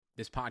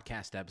This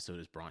podcast episode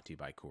is brought to you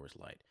by Coors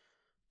Light.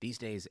 These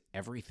days,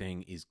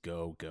 everything is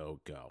go, go,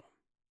 go.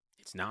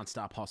 It's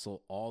nonstop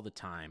hustle all the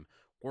time.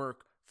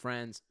 Work,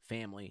 friends,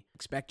 family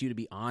expect you to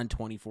be on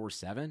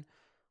 24/7.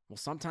 Well,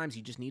 sometimes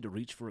you just need to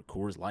reach for a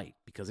Coors Light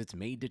because it's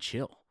made to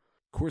chill.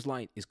 Coors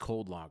Light is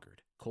cold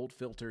lagered, cold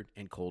filtered,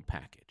 and cold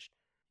packaged.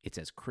 It's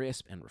as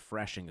crisp and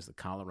refreshing as the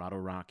Colorado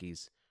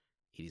Rockies.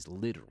 It is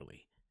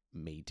literally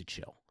made to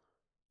chill.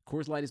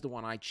 Coors Light is the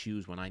one I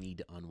choose when I need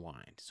to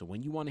unwind. So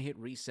when you want to hit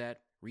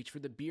reset, reach for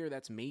the beer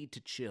that's made to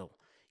chill.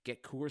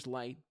 Get Coors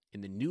Light in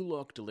the new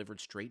look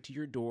delivered straight to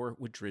your door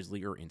with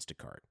Drizzly or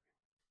Instacart.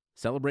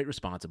 Celebrate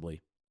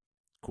responsibly.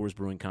 Coors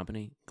Brewing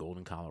Company,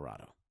 Golden,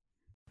 Colorado.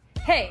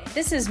 Hey,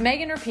 this is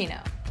Megan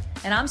Rapinoe.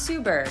 And I'm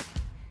Sue Bird.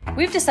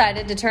 We've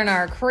decided to turn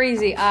our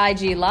crazy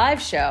IG live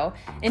show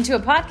into a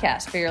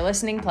podcast for your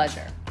listening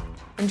pleasure.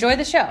 Enjoy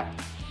the show.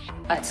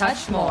 A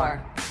Touch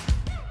More.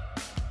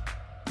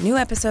 New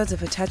episodes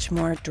of A Touch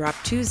More drop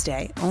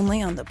Tuesday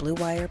only on the Blue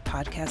Wire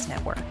Podcast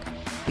Network.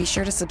 Be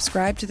sure to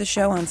subscribe to the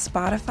show on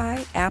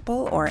Spotify,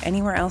 Apple, or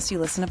anywhere else you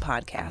listen to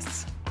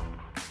podcasts.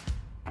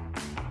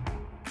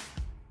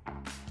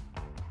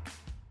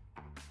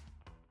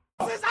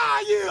 This is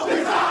our year! This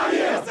is our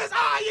year! This is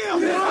our year!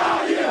 This is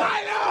our year!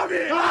 I love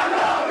it! I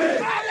love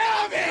it! I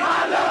love it!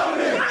 I love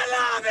it! I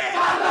love it!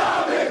 I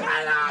love it!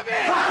 I love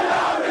it! I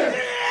love it!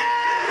 Yeah!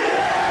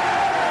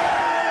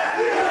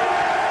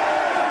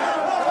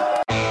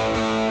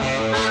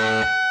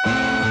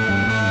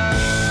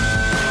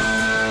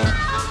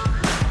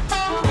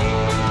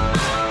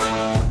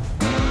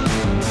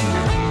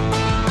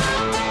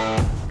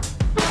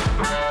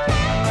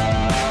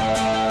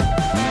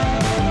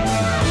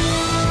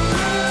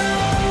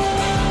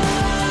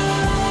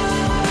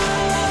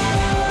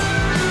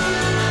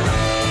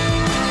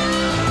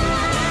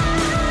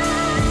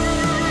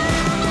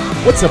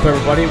 What's up,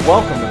 everybody?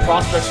 Welcome to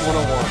Prospects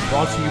 101,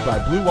 brought to you by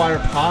Blue Wire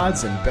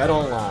Pods and Bet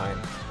Online.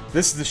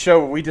 This is the show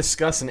where we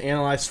discuss and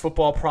analyze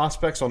football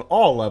prospects on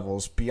all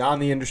levels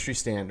beyond the industry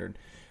standard.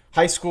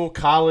 High school,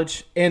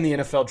 college, and the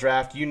NFL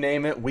draft, you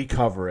name it, we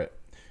cover it.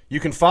 You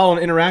can follow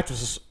and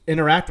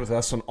interact with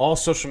us on all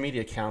social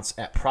media accounts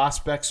at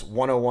Prospects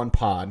 101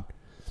 Pod.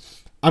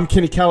 I'm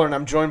Kenny Keller, and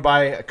I'm joined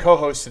by a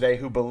co-host today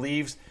who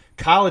believes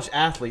college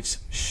athletes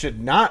should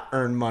not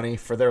earn money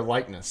for their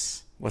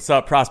likeness. What's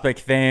up, Prospect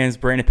fans?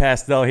 Brandon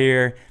Pastel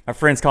here. My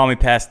friends call me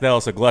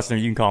Pastel, so Glessner,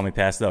 you can call me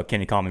Pastel.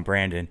 Kenny, call me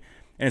Brandon.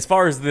 And as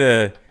far as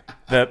the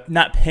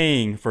not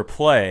paying for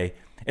play,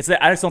 it's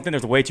that I just don't think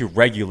there's a way to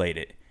regulate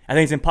it. I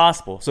think it's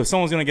impossible. So if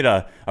someone's going to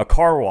get a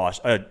car wash,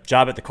 a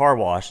job at the car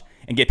wash,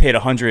 and get paid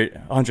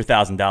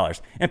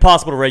 $100,000,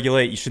 impossible to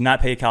regulate. You should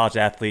not pay college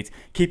athletes.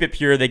 Keep it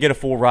pure. They get a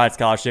full ride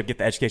scholarship, get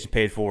the education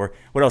paid for.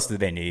 What else do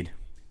they need?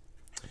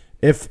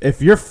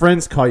 If your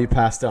friends call you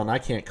Pastel and I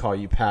can't call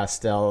you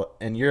Pastel,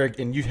 and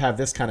you have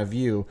this kind of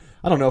view,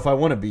 I don't know if I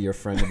want to be your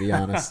friend, to be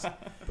honest.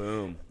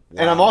 Boom.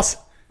 Wow.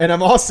 And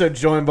I'm also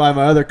joined by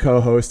my other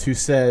co-host who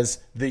says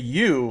the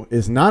U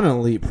is not an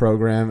elite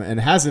program and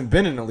hasn't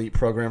been an elite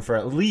program for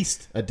at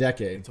least a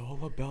decade. It's all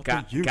about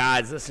the U.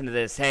 Guys, listen to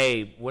this.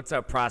 Hey, what's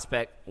up,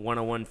 Prospect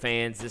 101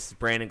 fans? This is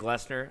Brandon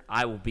Glessner.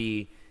 I will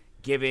be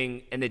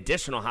giving an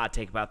additional hot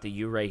take about the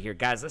U right here.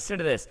 Guys, listen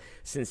to this.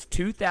 Since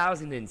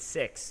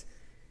 2006,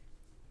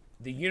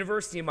 the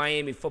University of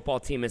Miami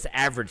football team has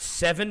averaged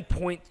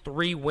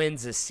 7.3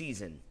 wins a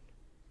season.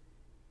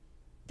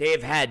 They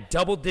have had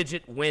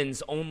double-digit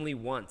wins only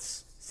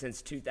once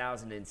since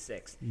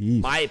 2006.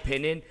 Yeesh. My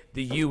opinion,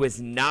 the U is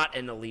not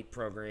an elite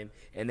program,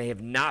 and they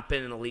have not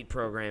been an elite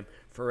program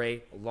for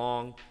a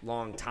long,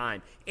 long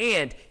time.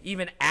 And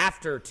even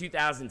after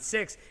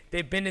 2006,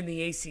 they've been in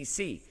the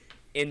ACC.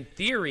 In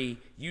theory,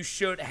 you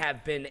should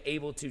have been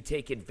able to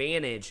take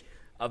advantage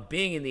of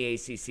being in the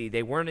ACC.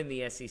 They weren't in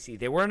the SEC.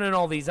 They weren't in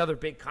all these other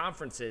big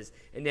conferences,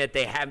 and yet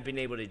they haven't been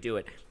able to do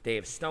it. They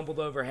have stumbled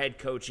over head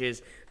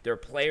coaches. Their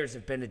players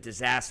have been a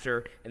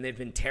disaster, and they've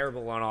been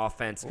terrible on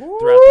offense throughout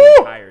the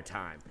entire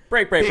time.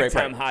 Break. Big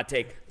time hot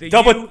take. The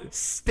U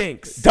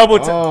stinks.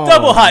 Double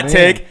hot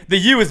take. The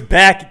U is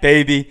back,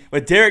 baby,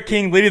 with Derek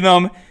King leading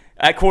them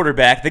at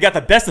quarterback. They got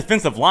the best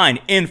defensive line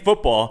in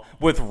football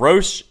with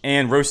Roche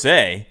and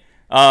Rosé.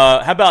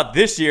 How about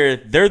this year?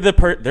 They're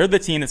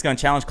the team that's going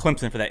to challenge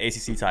Clemson for that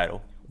ACC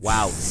title.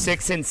 Wow,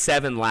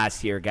 6-7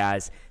 last year,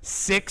 guys.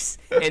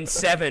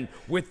 6-7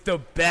 with the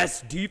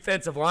best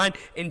defensive line.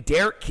 And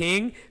Derek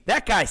King,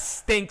 that guy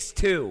stinks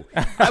too.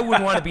 I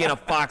wouldn't want to be in a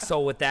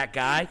foxhole with that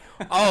guy.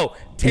 Oh,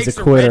 takes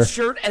a red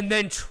shirt and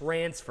then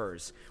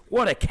transfers.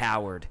 What a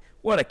coward.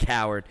 What a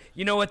coward.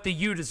 You know what? The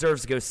U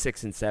deserves to go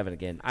 6-7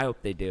 again. I hope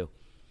they do.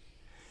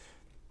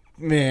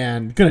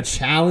 Man, gonna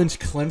challenge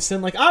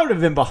Clemson? Like, I would have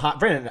been behind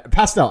Brandon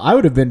Pastel. I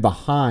would have been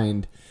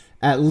behind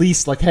at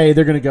least like, hey,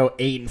 they're going to go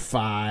 8-5,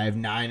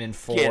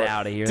 9-4. Get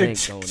out of here. To They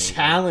ain't going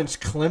challenge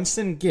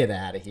Clemson, get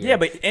out of here. Yeah,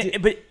 but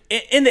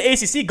in the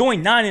ACC,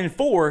 going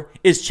 9-4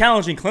 is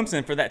challenging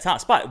Clemson for that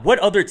top spot. What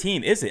other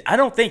team is it? I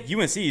don't think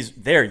UNC is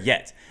there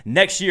yet.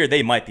 Next year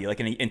they might be. Like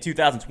in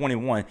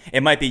 2021,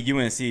 it might be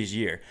UNC's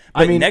year.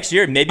 But next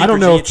year maybe I don't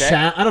know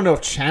Virginia if I don't know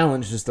if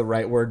challenge is the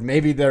right word.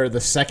 Maybe they're the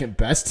second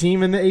best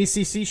team in the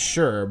ACC,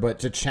 sure, but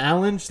to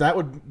challenge, that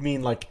would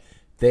mean like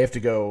they have to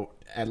go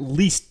at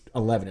least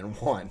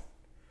 11-1.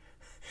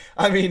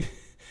 I mean,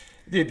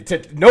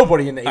 dude,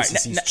 nobody in the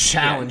ACC is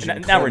challenging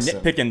Clemson. Now we're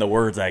nitpicking the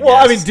words, I guess. Well,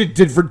 I mean,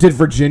 did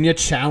Virginia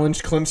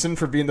challenge Clemson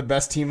for being the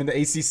best team in the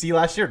ACC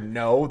last year?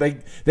 No, they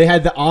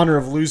had the honor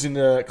of losing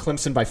to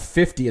Clemson by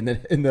 50 in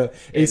the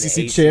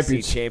ACC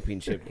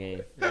championship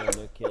game. No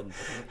kidding.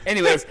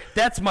 Anyways,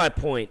 that's my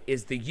point.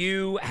 Is the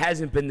U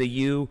hasn't been the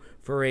U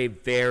for a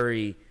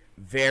very,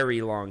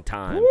 very long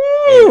time.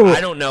 And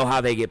I don't know how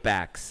they get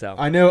back. So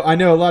I know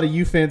a lot of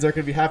U fans are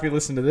going to be happy to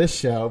listen to this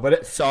show.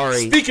 But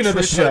speaking of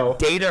the show,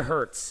 data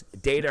hurts.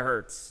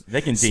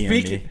 They can DM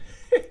me.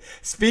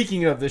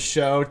 Speaking of the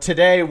show,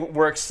 today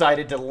we're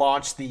excited to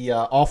launch the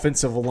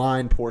offensive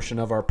line portion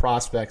of our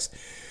prospects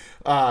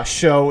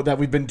show that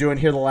we've been doing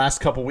here the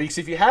last couple weeks.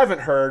 If you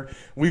haven't heard,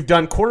 we've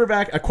done a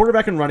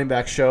quarterback and running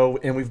back show,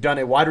 and we've done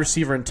a wide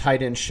receiver and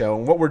tight end show.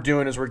 And what we're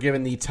doing is we're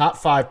giving the top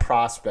 5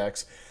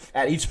 prospects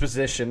at each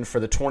position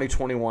for the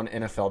 2021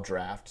 NFL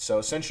draft. So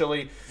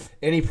essentially,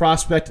 any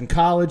prospect in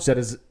college that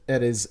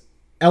is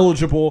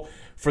eligible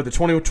for the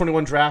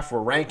 2021 draft,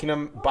 we're ranking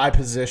them by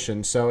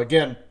position. So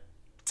again,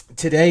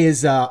 today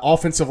is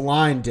offensive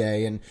line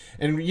day, and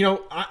you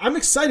know, I'm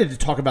excited to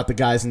talk about the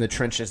guys in the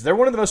trenches. They're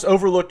one of the most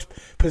overlooked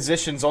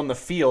positions on the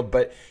field,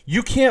 but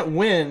you can't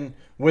win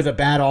with a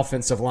bad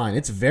offensive line.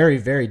 It's very,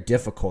 very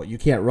difficult. You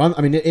can't run.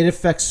 I mean, it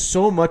affects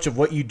so much of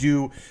what you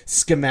do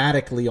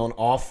schematically on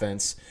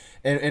offense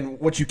and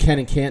what you can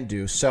and can't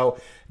do. So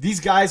these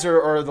guys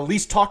are the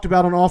least talked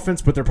about on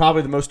offense, but they're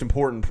probably the most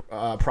important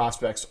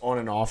prospects on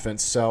an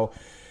offense. So,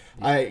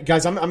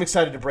 guys, I'm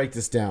excited to break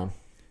this down.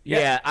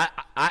 Yeah,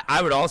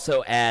 I would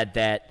also add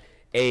that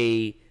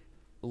a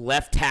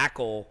left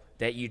tackle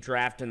that you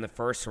draft in the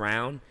first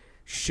round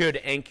should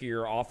anchor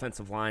your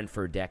offensive line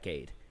for a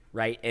decade,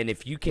 right? And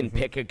if you can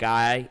pick a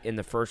guy in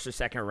the first or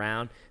second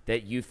round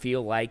that you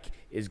feel like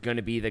is going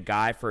to be the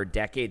guy for a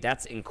decade,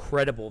 that's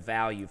incredible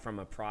value from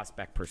a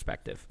prospect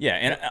perspective.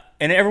 Yeah,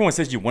 and everyone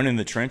says you win in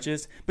the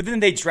trenches, but then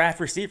they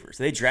draft receivers.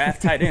 They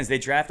draft tight ends. They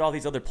draft all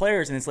these other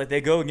players, and it's like they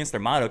go against their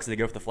motto because they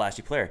go for the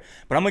flashy player.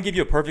 But I'm going to give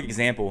you a perfect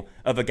example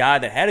of a guy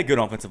that had a good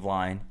offensive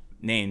line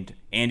named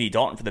Andy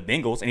Dalton for the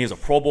Bengals, and he was a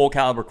Pro Bowl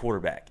caliber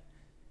quarterback.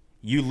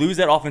 You lose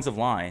that offensive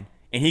line,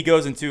 and he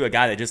goes into a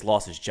guy that just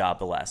lost his job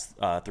the last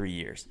 3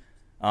 years.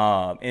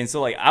 And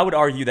so, like, I would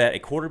argue that a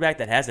quarterback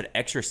that has an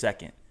extra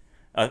second,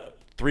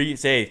 3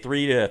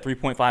 to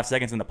 3.5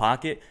 seconds in the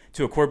pocket,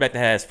 to a quarterback that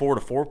has 4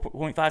 to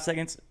 4.5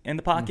 seconds in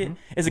the pocket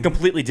is a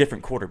completely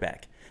different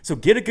quarterback. So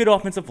get a good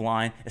offensive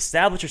line,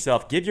 establish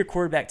yourself, give your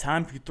quarterback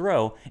time to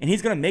throw, and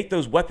he's going to make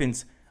those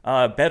weapons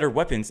better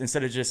weapons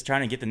instead of just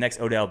trying to get the next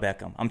Odell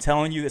Beckham. I'm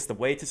telling you, it's the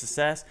way to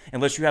success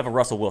unless you have a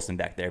Russell Wilson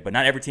back there, but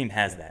not every team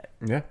has that.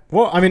 Yeah.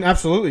 Well, I mean,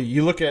 absolutely.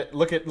 You look at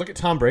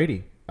Tom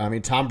Brady. I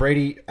mean, Tom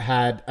Brady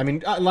had,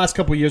 last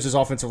couple of years his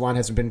offensive line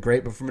hasn't been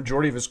great, but for the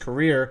majority of his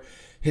career,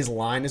 his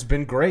line has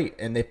been great,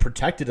 and they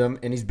protected him,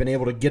 and he's been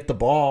able to get the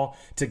ball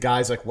to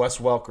guys like Wes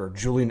Welker,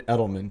 Julian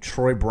Edelman,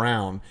 Troy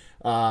Brown.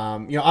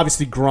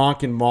 Obviously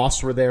Gronk and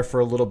Moss were there for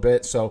a little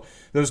bit, so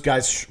those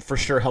guys for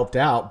sure helped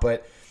out,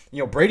 but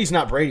Brady's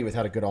not Brady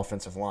without a good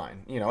offensive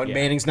line. And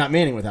Manning's not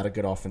Manning without a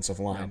good offensive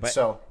line.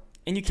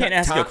 And you can't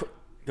ask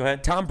go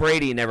ahead. Tom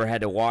Brady never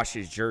had to wash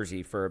his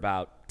jersey for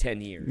about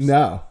 10 years.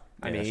 No.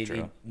 I mean,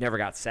 he never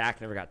got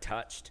sacked, never got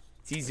touched.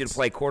 It's easy to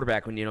play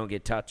quarterback when you don't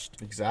get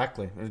touched.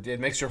 Exactly. It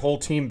makes your whole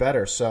team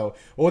better. So,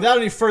 without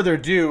any further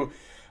ado,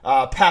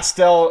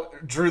 Pastel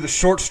drew the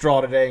short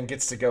straw today and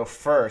gets to go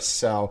first.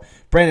 So,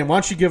 Brandon,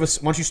 why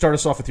don't you start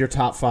us off with your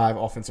top 5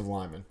 offensive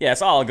linemen? Yeah,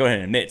 so I'll go ahead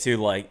and admit too,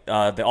 like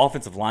the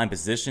offensive line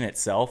position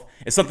itself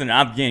is something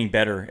that I'm getting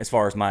better as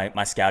far as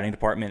my scouting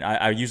department.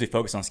 I usually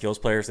focus on skills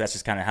players. That's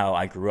just kind of how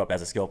I grew up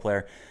as a skill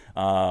player.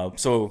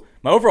 So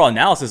my overall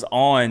analysis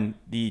on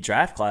the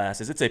draft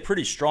class is it's a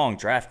pretty strong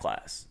draft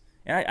class.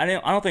 And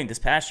I don't think this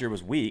past year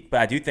was weak, but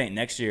I do think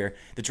next year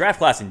the draft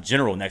class in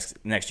general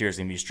next year is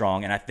going to be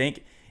strong. And I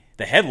think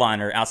the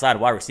headliner outside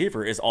of wide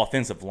receiver is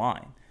offensive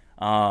line.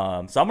 So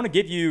I'm going to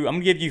give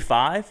you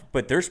 5,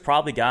 but there's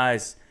probably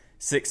guys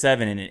 6,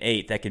 7, and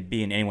 8 that could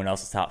be in anyone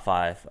else's top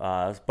 5. But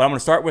I'm going to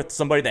start with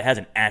somebody that has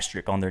an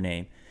asterisk on their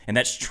name, and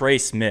that's Trey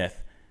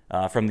Smith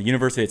from the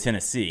University of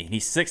Tennessee.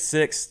 He's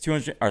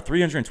 6'6",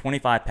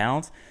 325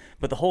 pounds.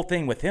 But the whole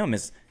thing with him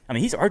is,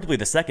 he's arguably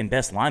the second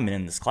best lineman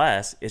in this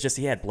class. It's just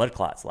he had blood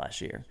clots last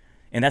year.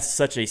 And that's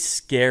such a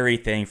scary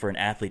thing for an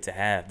athlete to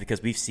have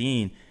because we've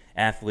seen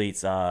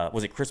athletes,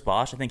 was it Chris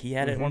Bosh? I think he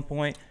had it at one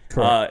point.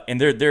 And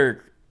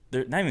they're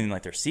not even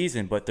like their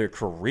season, but their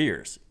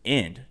careers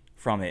end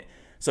from it.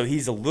 So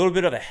he's a little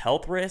bit of a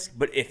health risk,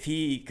 but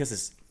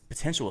because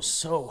potential is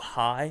so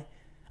high.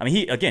 I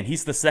mean,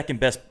 he's the second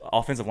best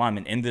offensive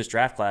lineman in this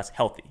draft class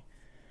healthy.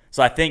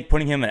 So I think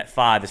putting him at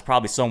 5 is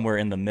probably somewhere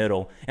in the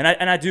middle. And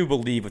I do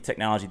believe with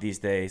technology these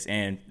days,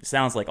 and it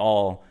sounds like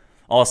all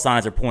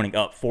signs are pointing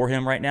up for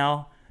him right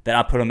now, that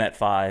I put him at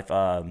 5.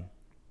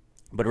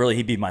 But really,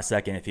 he'd be my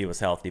second if he was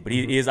healthy. But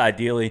he is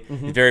ideally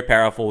he's very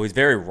powerful. He's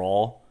very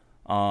raw,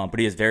 but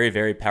he is very,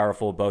 very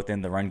powerful both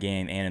in the run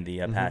game and in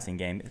the passing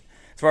game.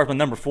 As far as my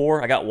number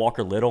 4, I got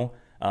Walker Little,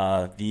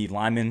 the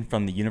lineman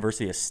from the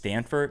University of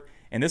Stanford.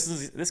 And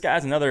this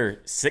guy's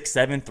another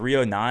 6'7",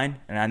 309.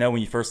 And I know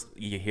when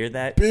you hear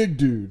that, big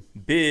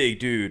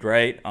dude,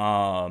 right?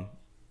 A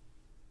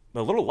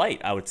little light,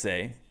 I would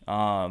say.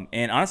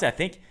 And honestly, I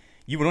think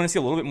you would want to see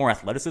a little bit more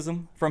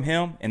athleticism from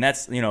him. And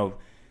that's,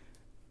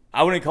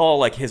 I wouldn't call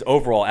like his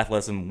overall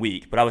athleticism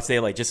weak, but I would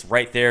say like just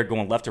right there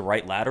going left to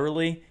right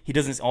laterally, he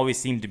doesn't always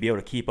seem to be able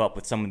to keep up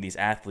with some of these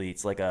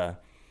athletes. Like I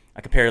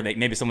compare like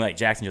maybe someone like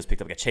Jackson just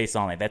picked up, like a Chase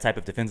on, like that type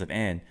of defensive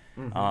end.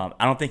 I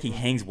don't think he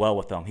hangs well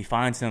with them. He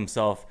finds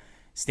himself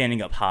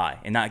standing up high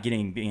and not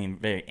being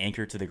very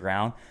anchored to the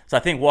ground. So I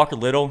think Walker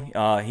Little,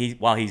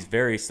 while he's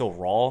very still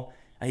raw,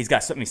 he's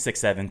got something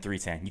 6'7",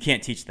 310. You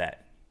can't teach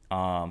that.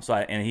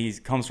 And he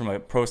comes from a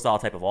pro style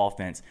type of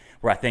offense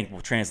where I think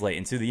will translate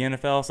into the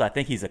NFL. So I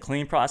think he's a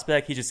clean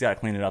prospect. He just got to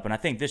clean it up, and I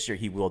think this year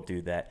he will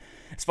do that.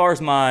 As far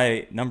as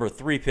my number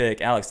 3 pick,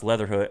 Alex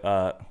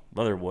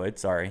Leatherwood,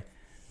 sorry.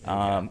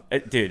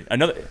 Dude,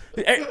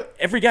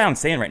 every guy I'm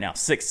saying right now,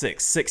 6'6",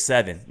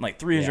 6'7", like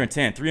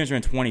 310,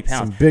 320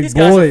 pounds. Some big These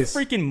guys boys. are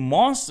freaking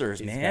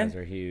monsters, man. These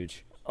guys are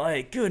huge.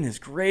 Like, goodness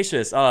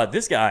gracious.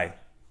 This guy,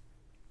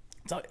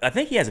 I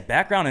think he has a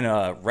background in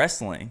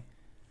wrestling,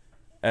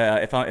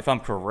 if I'm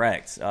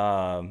correct.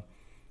 So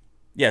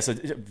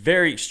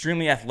very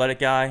extremely athletic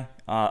guy.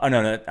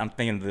 No, I'm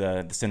thinking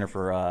of the center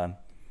for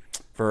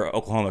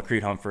Oklahoma,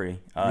 Creed Humphrey.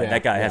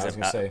 That guy has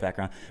a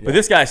background. Yeah. But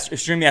this guy's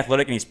extremely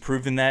athletic, and he's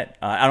proven that.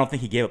 I don't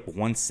think he gave up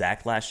 1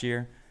 sack last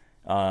year,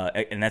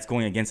 and that's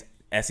going against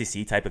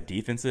SEC type of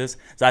defenses.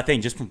 So I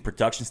think just from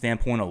production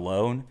standpoint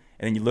alone,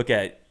 and then you look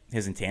at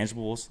his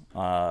intangibles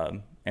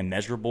and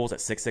measurables at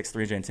 6'6",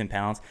 310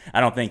 pounds,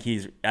 I think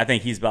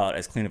he's about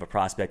as clean of a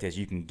prospect as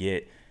you can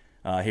get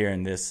here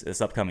in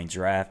this upcoming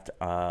draft.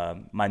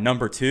 My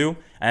number 2,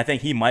 and I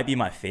think he might be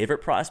my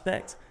favorite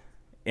prospect,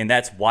 and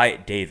that's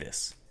Wyatt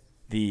Davis,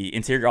 the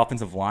interior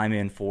offensive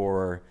lineman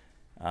for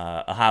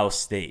Ohio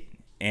State.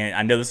 And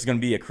I know this is going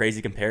to be a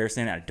crazy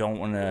comparison. I don't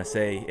want to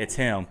say it's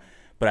him,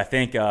 but I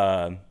think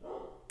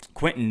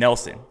Quentin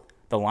Nelson,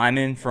 the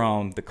lineman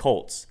from the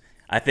Colts,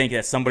 I think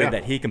that's somebody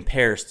that he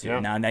compares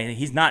to. Now,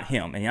 he's not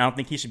him, and I don't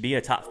think he should be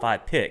a top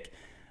 5 pick.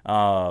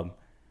 But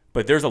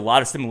there's a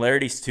lot of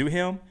similarities to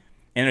him.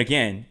 And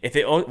again, if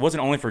it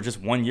wasn't only for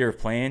just 1 year of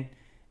playing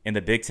in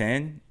the Big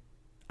Ten,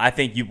 I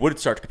think you would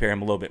start to compare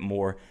him a little bit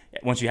more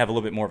once you have a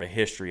little bit more of a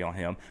history on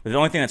him. But the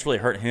only thing that's really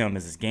hurt him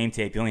is his game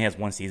tape. He only has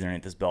 1 season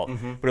at this belt.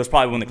 But it was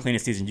probably one of the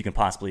cleanest seasons you can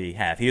possibly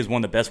have. He was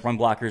one of the best run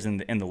blockers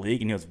in the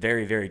league, and he was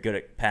very, very good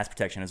at pass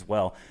protection as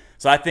well.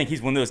 So I think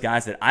he's one of those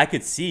guys that I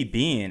could see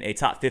being a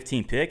top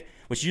 15 pick,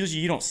 which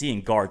usually you don't see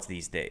in guards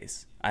these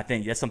days. I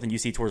think that's something you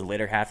see towards the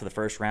later half of the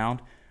first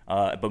round,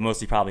 but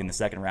mostly probably in the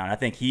second round. I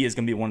think he is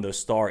going to be one of those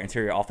star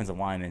interior offensive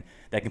linemen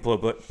that can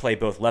play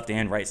both left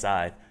and right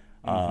side,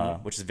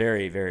 which is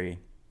very, very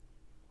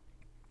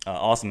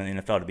awesome in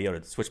the NFL to be able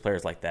to switch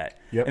players like that.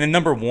 Yep. And then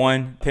number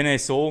 1, Penei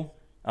Sewell,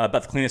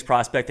 about the cleanest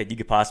prospect that you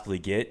could possibly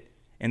get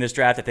in this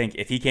draft. I think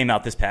if he came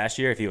out this past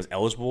year, if he was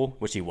eligible,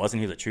 which he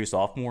wasn't, he was a true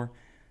sophomore,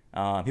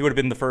 he would have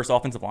been the first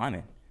offensive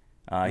lineman.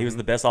 He was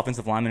the best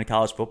offensive lineman in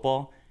college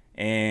football,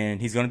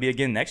 and he's going to be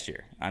again next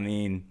year. I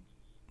mean,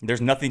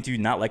 there's nothing to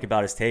not like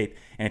about his tape.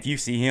 And if you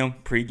see him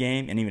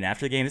pre-game and even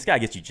after the game, this guy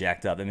gets you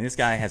jacked up. I mean, this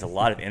guy has a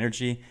lot of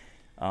energy,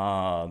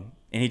 and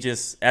he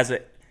just,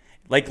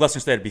 like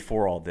Lester said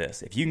before all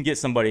this, if you can get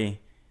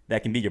somebody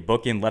that can be your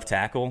bookend left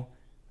tackle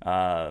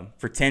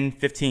for 10,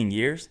 15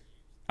 years,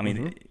 I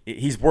mean,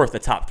 he's worth a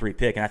top 3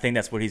 pick, and I think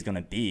that's what he's going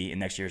to be in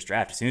next year's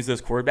draft. As soon as those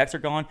quarterbacks are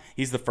gone,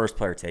 he's the first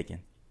player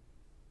taken.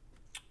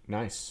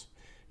 Nice.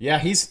 Yeah,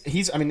 he's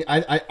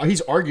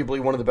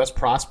arguably one of the best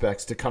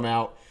prospects to come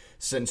out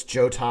since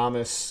Joe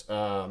Thomas,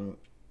 Quentin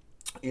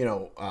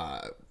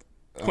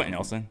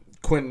Nelson.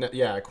 Quentin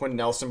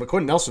Nelson, but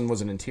Quentin Nelson was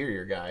an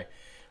interior guy.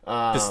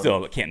 But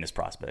still, can't miss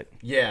prospect.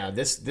 Yeah,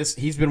 this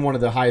he's been one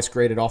of the highest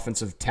graded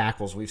offensive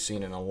tackles we've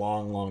seen in a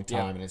long, long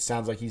time, and it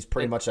sounds like he's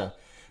pretty much a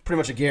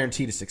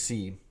guarantee to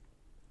succeed.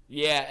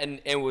 Yeah,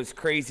 and it was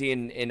crazy,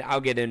 and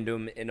I'll get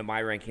into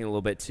my ranking a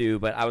little bit too.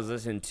 But I was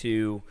listening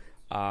to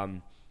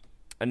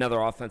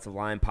another offensive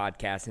line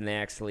podcast, and they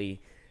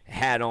actually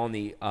had on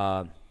the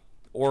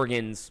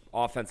Oregon's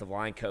offensive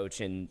line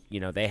coach, and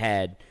they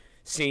had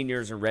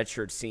seniors and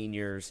redshirt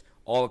seniors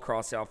all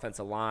across the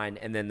offensive line,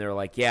 and then they're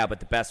like, yeah, but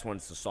the best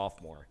one's the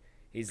sophomore.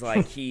 He's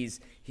like,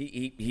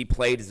 he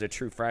played as a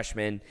true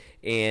freshman,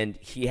 and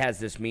he has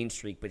this mean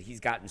streak, but he's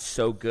gotten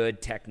so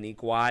good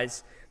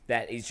technique-wise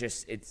that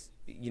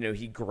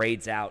he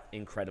grades out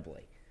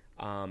incredibly,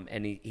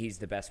 and he's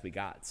the best we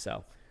got.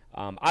 So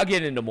I'll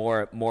get into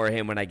more of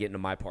him when I get into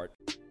my part.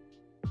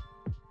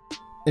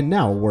 And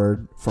now a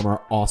word from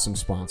our awesome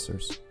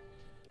sponsors.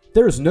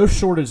 There is no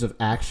shortage of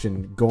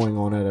action going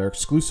on at our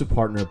exclusive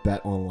partner,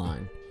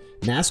 BetOnline.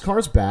 NASCAR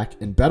is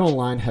back, and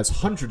BetOnline has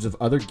hundreds of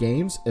other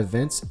games,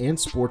 events, and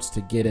sports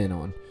to get in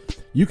on.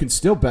 You can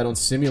still bet on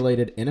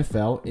simulated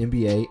NFL,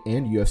 NBA,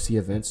 and UFC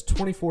events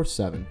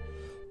 24/7.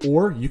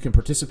 Or you can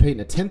participate in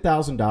a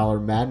 $10,000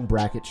 Madden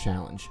Bracket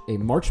Challenge, a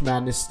March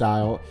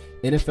Madness-style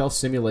NFL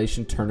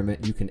simulation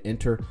tournament you can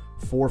enter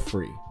for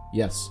free.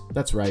 Yes,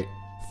 that's right,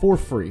 for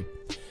free.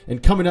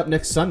 And coming up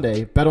next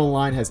Sunday,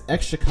 BetOnline has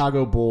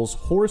ex-Chicago Bulls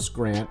Horace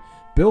Grant,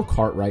 Bill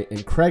Cartwright,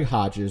 and Craig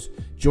Hodges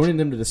joining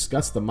them to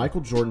discuss the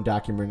Michael Jordan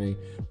documentary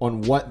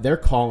on what they're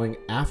calling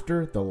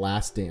After the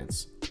Last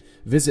Dance.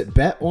 Visit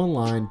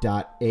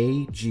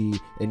betonline.ag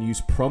and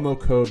use promo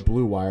code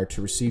BlueWire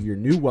to receive your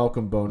new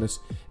welcome bonus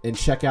and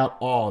check out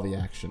all the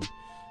action.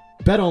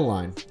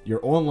 BetOnline, your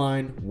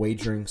online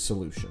wagering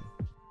solution.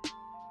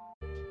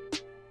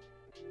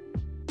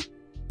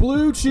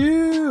 Blue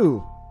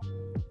Chew!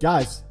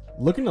 Guys,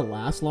 looking to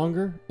last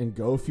longer and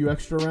go a few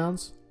extra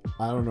rounds?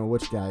 I don't know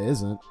which guy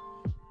isn't.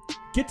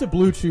 Get to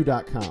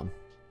BlueChew.com.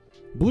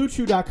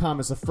 BlueChew.com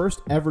is the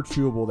first ever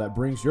chewable that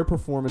brings your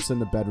performance in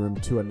the bedroom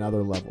to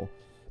another level.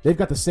 They've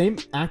got the same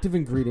active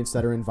ingredients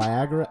that are in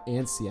Viagra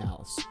and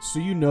Cialis, so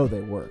you know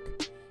they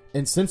work.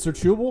 And since they're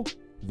chewable,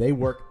 they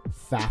work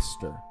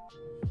faster.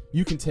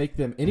 You can take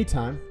them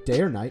anytime,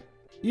 day or night,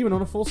 even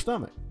on a full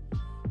stomach.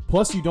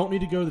 Plus, you don't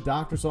need to go to the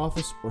doctor's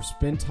office or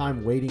spend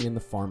time waiting in the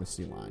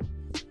pharmacy line.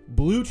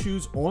 Blue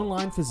Chew's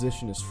online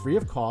physician is free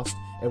of cost,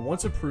 and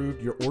once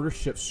approved, your order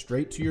ships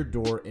straight to your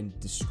door in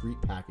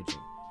discreet packaging.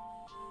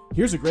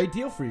 Here's a great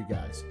deal for you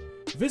guys.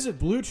 Visit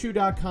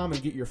BlueChew.com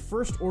and get your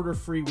first order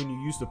free when you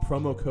use the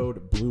promo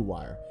code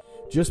BlueWire.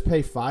 Just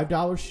pay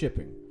 $5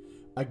 shipping.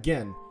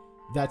 Again,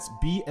 that's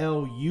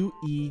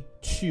BLUE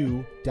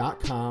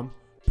Chew.com,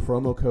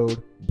 promo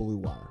code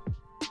BlueWire.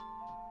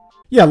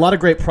 Yeah, a lot of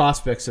great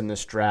prospects in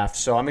this draft,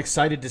 so I'm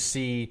excited to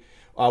see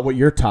what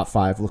your top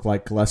five look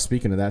like, Les,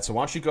 speaking of that. So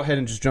why don't you go ahead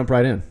and just jump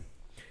right in?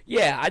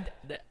 Yeah,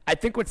 I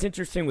think what's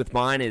interesting with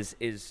mine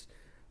is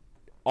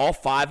all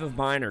five of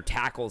mine are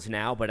tackles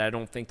now, but I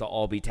don't think they'll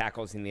all be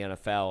tackles in the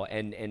NFL,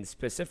 and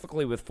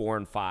specifically with 4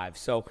 and 5.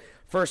 So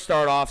first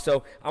start off,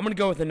 so I'm going to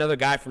go with another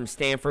guy from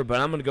Stanford, but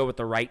I'm going to go with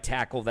the right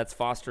tackle. That's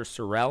Foster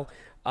Sorrell.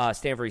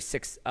 Stanford, he's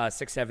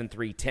 6'7",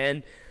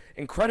 310.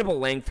 Incredible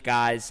length,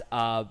 guys.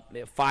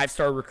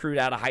 5-star recruit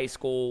out of high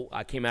school,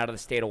 came out of the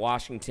state of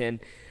Washington.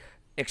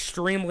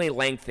 Extremely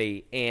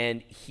lengthy,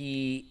 and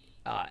he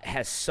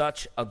has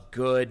such a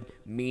good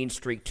mean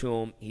streak to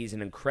him. He's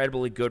an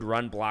incredibly good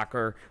run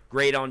blocker,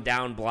 great on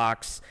down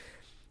blocks,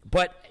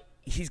 but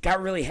he's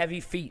got really heavy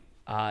feet.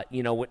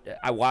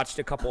 I watched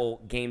a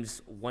couple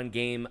games, one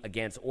game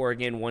against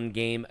Oregon, one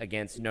game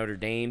against Notre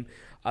Dame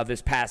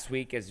this past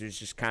week, as I was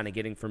just kind of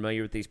getting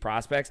familiar with these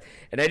prospects,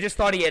 and I just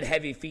thought he had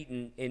heavy feet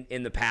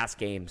in the past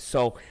games.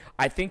 So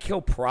I think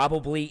he'll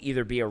probably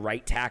either be a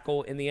right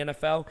tackle in the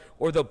NFL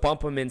or they'll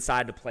bump him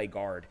inside to play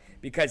guard,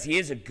 because he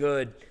is a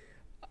good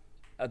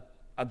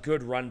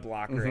run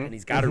blocker, and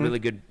he's got a really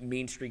good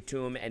mean streak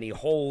to him, and he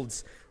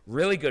holds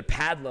really good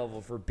pad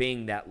level for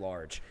being that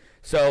large.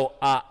 So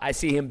I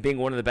see him being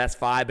one of the best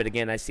 5, but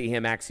again, I see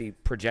him actually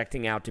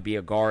projecting out to be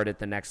a guard at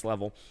the next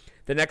level.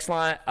 The next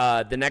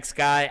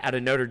guy out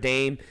of Notre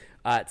Dame,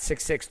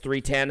 6'6",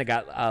 310, I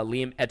got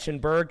Liam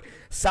Eichenberg.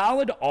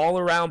 Solid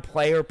all-around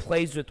player,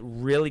 plays with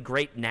really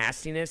great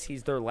nastiness.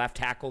 He's their left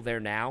tackle there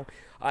now.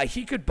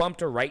 He could bump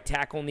to right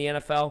tackle in the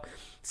NFL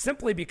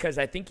simply because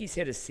I think he's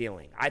hit a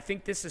ceiling. I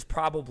think this is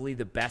probably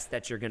the best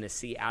that you're going to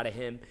see out of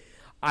him.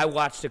 I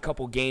watched a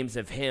couple games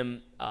of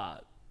him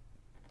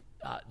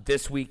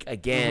this week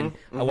again.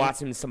 I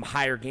watched him in some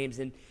higher games,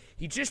 and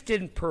he just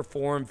didn't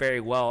perform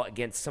very well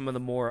against some of the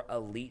more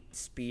elite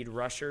speed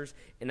rushers,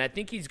 and I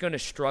think he's going to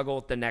struggle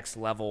at the next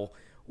level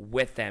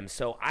with them.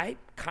 So I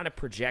kind of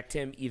project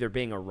him either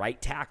being a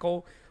right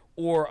tackle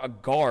or a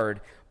guard,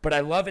 but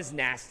I love his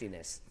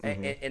nastiness,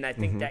 and I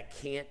think that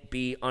can't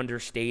be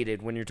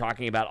understated when you're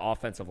talking about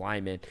offensive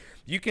linemen.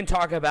 You can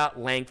talk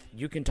about length,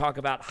 you can talk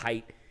about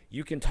height,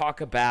 you can talk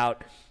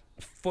about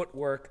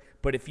footwork,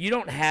 but if you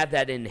don't have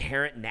that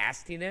inherent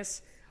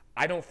nastiness,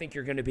 I don't think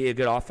you're going to be a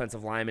good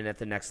offensive lineman at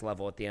the next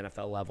level, at the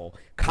NFL level.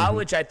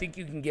 College, I think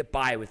you can get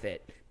by with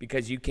it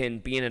because you can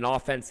be in an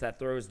offense that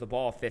throws the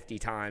ball 50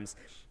 times,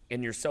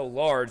 and you're so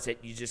large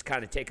that you just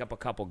kind of take up a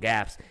couple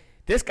gaps.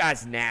 This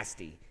guy's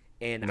nasty,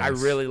 and nice. I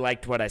really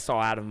liked what I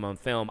saw out of him on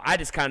film. I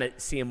just kind of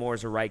see him more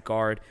as a right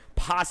guard,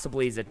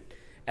 possibly as a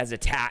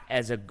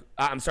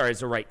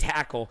right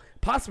tackle,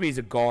 possibly as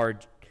a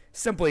guard,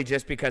 simply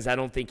just because I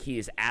don't think he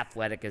is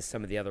athletic as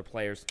some of the other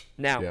players.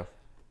 Now,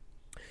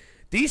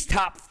 these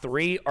top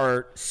 3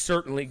 are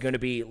certainly going to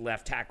be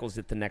left tackles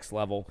at the next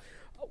level.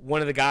 One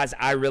of the guys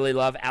I really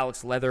love,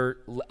 Alex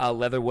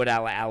Leatherwood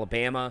out of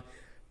Alabama.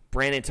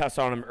 Brandon touched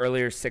on him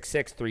earlier,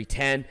 6'6",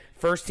 310.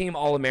 First-team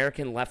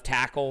All-American left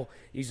tackle.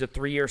 He's a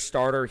 3-year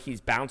starter. He's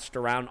bounced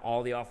around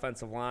all the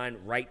offensive line.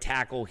 Right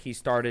tackle he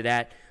started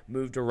at,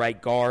 moved to right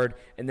guard,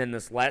 and then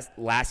this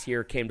last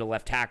year came to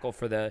left tackle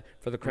for the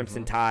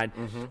Crimson Tide.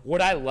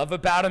 What I love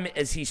about him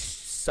is he's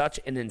such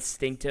an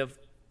instinctive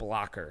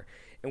blocker.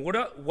 And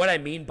what I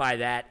mean by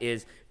that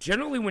is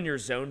generally when you're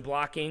zone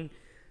blocking,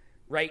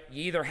 right,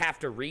 you either have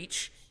to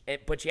reach,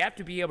 but you have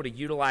to be able to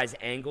utilize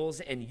angles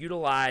and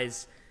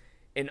utilize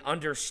and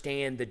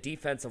understand the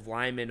defensive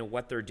linemen and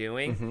what they're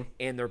doing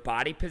and their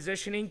body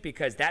positioning,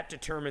 because that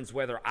determines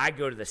whether I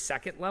go to the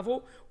second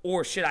level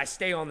or should I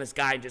stay on this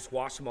guy and just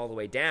wash him all the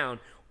way down,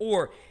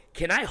 or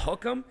can I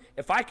hook him?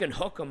 If I can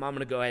hook him, I'm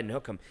going to go ahead and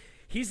hook him.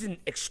 He's an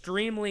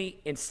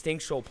extremely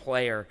instinctual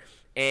player,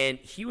 and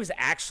he was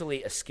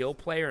actually a skill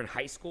player in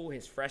high school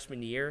his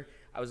freshman year.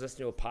 I was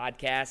listening to a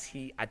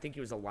podcast. I think he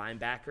was a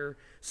linebacker.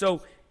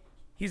 So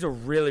he's a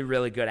really,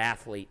 really good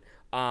athlete.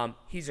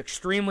 He's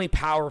extremely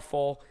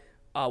powerful,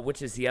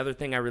 which is the other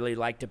thing I really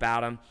liked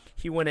about him.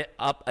 He went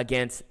up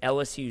against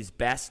LSU's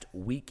best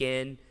week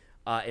in,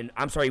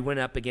 he went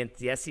up against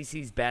the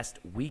SEC's best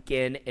week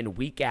in and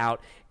week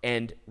out,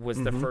 and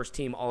was the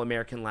first-team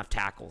All-American left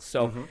tackle.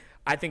 So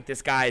I think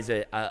this guy is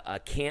a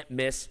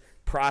can't-miss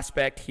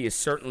prospect. He is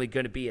certainly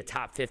going to be a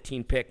top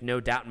 15 pick, no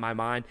doubt in my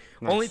mind.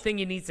 Nice. Only thing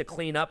he needs to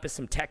clean up is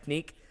some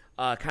technique.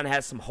 Kind of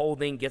has some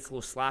holding, gets a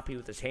little sloppy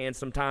with his hands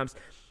sometimes.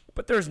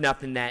 But there's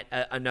nothing that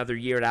another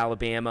year at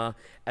Alabama,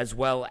 as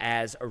well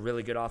as a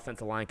really good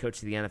offensive line coach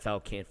of the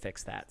NFL, can't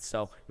fix that.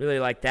 So really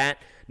like that.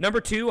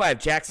 Number 2, I have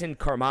Jackson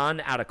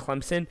Carman out of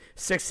Clemson,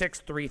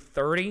 6'6",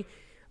 330.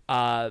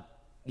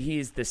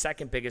 He's the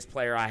second biggest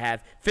player I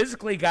have.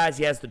 Physically, guys,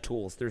 he has the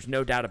tools. There's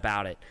no doubt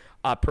about it.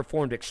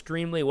 Performed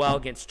extremely well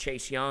against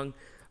Chase Young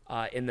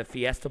in the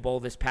Fiesta Bowl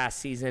this past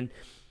season.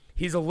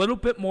 He's a little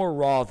bit more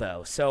raw,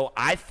 though, so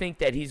I think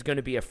that he's going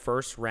to be a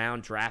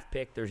first-round draft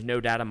pick. There's no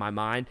doubt in my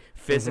mind.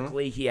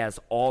 Physically, he has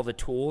all the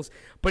tools,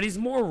 but he's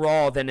more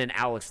raw than an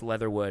Alex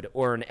Leatherwood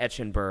or an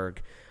Etchenberg.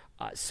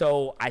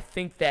 So I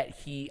think that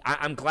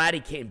I'm glad he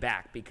came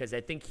back, because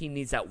I think he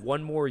needs that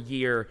one more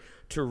year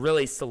to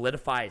really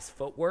solidify his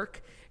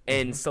footwork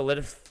and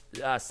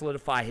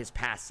solidify his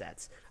pass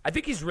sets. I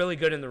think he's really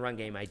good in the run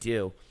game, I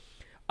do.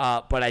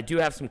 But I do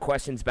have some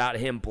questions about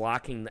him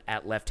blocking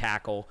at left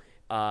tackle,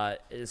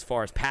 as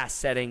far as pass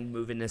setting,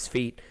 moving his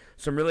feet.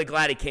 So I'm really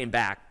glad he came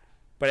back.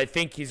 But I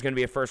think he's going to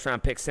be a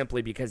first-round pick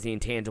simply because the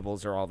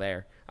intangibles are all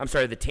there.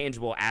 The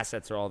tangible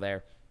assets are all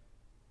there.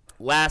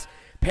 Last,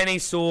 Penei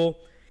Sewell.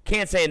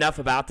 Can't say enough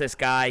about this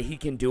guy. He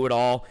can do it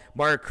all.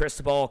 Mario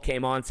Cristobal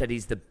came on and said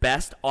he's the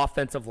best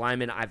offensive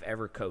lineman I've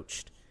ever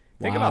coached.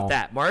 Think about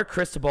that. Mario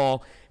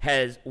Cristobal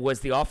was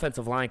the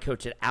offensive line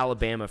coach at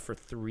Alabama for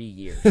 3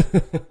 years.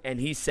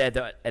 And he said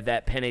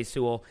that Penei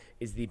Sewell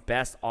is the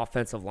best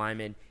offensive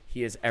lineman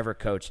he has ever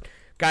coached.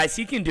 Guys,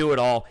 he can do it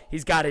all.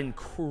 He's got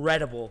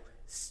incredible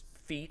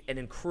feet and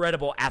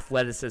incredible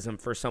athleticism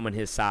for someone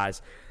his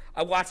size.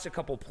 I watched a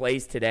couple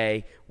plays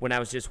today when I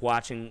was just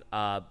watching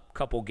a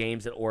couple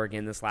games at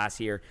Oregon this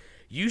last year.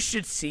 You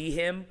should see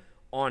him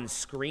on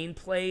screen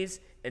plays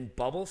and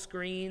bubble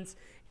screens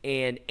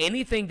and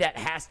anything that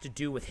has to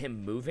do with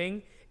him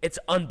moving. It's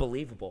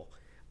unbelievable.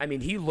 I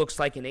mean, he looks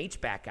like an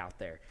H-back out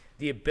there.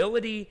 The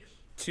ability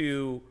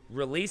to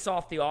release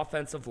off the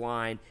offensive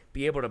line,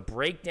 be able to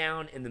break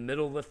down in the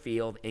middle of the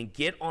field and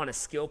get on a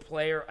skill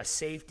player, a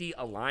safety,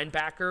 a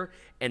linebacker,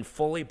 and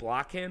fully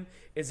block him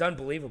is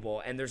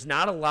unbelievable. And there's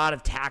not a lot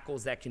of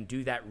tackles that can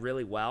do that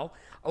really well.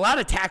 A lot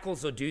of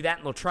tackles will do that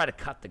and they'll try to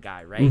cut the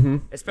guy,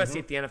 right? Especially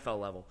at the NFL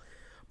level.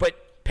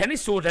 But Penei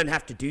Sewell doesn't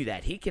have to do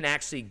that. He can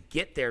actually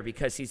get there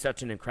because he's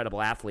such an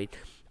incredible athlete.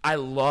 I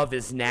love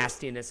his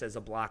nastiness as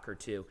a blocker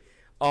too.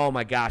 Oh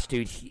my gosh,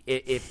 dude!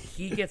 If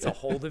he gets a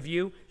hold of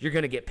you, you're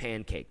gonna get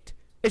pancaked.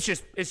 It's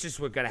just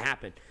what's gonna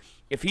happen.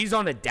 If he's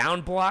on a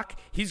down block,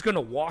 he's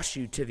gonna wash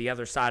you to the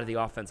other side of the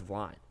offensive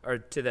line or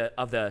to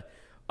the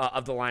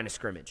line of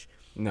scrimmage.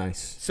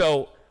 Nice.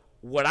 So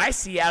what I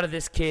see out of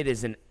this kid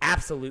is an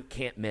absolute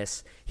can't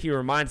miss. He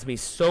reminds me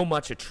so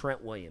much of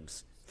Trent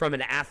Williams from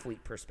an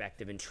athlete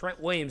perspective, and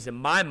Trent Williams, in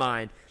my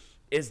mind,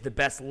 is the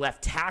best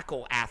left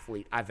tackle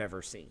athlete I've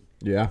ever seen.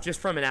 Yeah. Just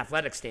from an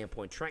athletic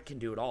standpoint, Trent can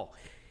do it all.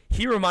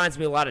 He reminds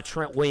me a lot of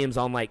Trent Williams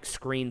on, like,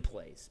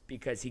 screenplays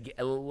because,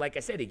 like I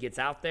said, he gets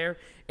out there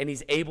and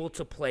he's able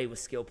to play with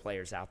skill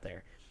players out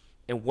there.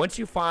 And once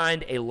you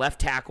find a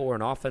left tackle or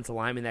an offensive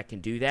lineman that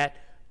can do that,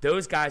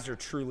 those guys are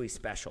truly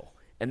special.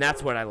 And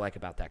that's what I like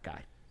about that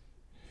guy.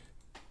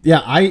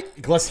 Yeah,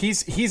 Gless,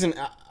 he's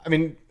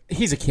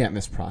a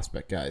can't-miss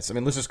prospect, guys. I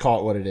mean, let's just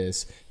call it what it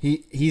is.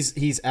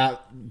 He's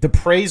at the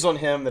praise on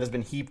him that has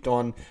been heaped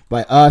on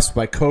by us,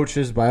 by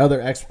coaches, by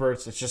other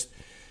experts. It's just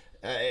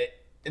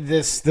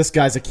this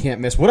guy's a can't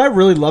miss. What I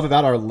really love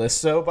about our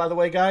list, though, by the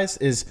way, guys,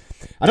 is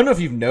I don't know if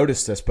you've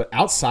noticed this, but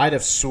outside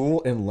of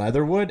Sewell and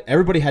Leatherwood,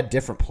 everybody had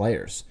different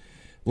players.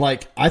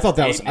 Like, I thought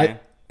that was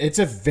it's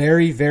a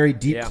very, very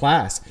deep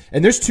class.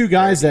 And there's two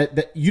guys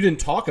that you didn't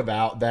talk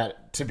about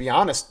that that, to be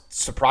honest,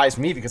 surprised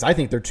me because I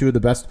think they're two of the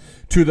best,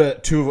 two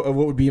of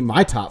what would be in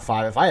my top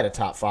 5 if I had a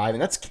top 5,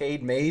 and that's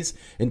Cade Mays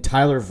and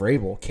Tyler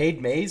Vrabel.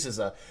 Cade Mays is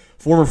a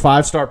former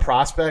 5-star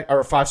prospect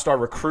or a 5-star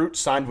recruit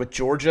signed with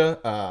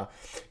Georgia,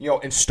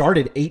 and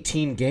started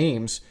 18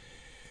 games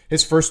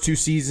his first two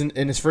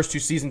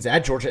seasons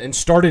at Georgia, and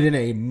started in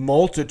a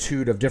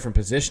multitude of different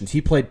positions.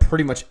 He played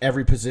pretty much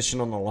every position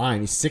on the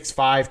line. He's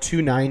 6'5",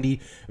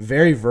 290,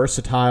 very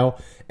versatile,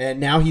 and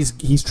now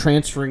he's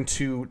transferring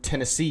to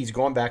Tennessee. He's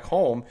going back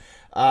home.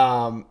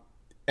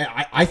 And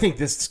I think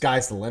this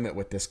sky's the limit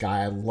with this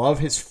guy. I love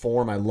his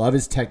form. I love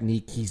his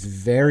technique. He's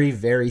very,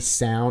 very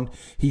sound.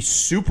 He's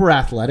super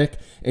athletic,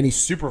 and he's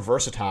super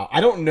versatile. I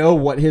don't know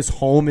what his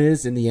home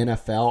is in the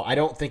NFL. I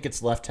don't think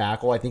it's left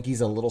tackle. I think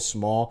he's a little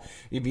small.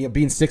 Being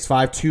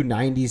 6'5",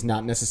 290 is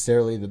not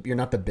necessarily you're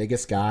not the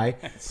biggest guy.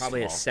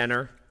 Probably a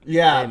center.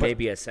 Yeah,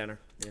 maybe a center.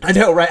 Yeah. I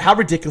know, right? How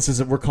ridiculous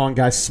is it we're calling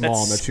guys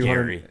small That's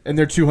and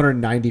they're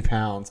 290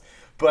 pounds.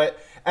 But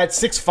at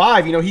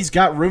 6'5", he's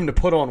got room to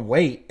put on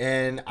weight,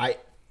 and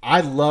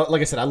I love,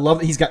 like I said, I love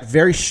that he's got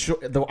very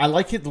short. I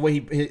like it the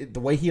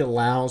way he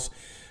allows,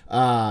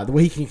 the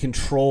way he can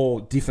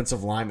control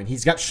defensive linemen.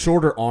 He's got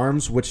shorter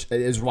arms, which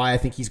is why I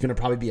think he's going to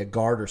probably be a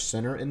guard or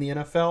center in the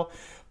NFL.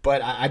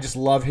 But I just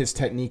love his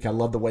technique. I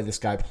love the way this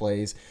guy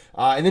plays.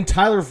 And then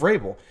Tyler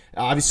Vrabel,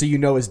 obviously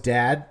his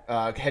dad,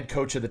 head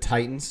coach of the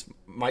Titans,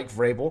 Mike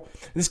Vrabel.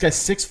 This guy's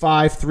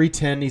 6'5",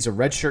 310. He's a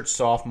redshirt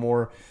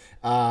sophomore.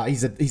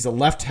 He's a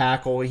left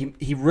tackle.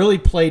 He really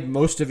played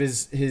most of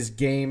his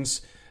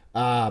games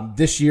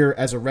this year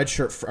as a last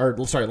year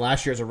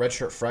as a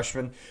redshirt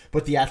freshman,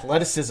 but the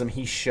athleticism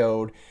he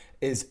showed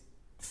is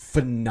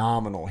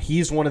phenomenal.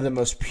 He's one of the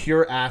most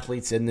pure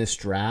athletes in this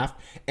draft,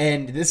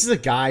 and this is a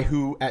guy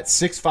who at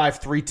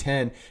 6'5",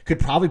 310 could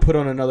probably put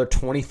on another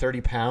 20,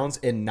 30 pounds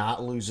and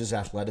not lose his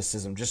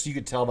athleticism. Just so you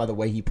could tell by the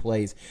way he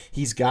plays.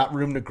 He's got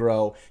room to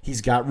grow.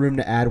 He's got room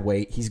to add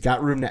weight. He's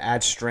got room to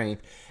add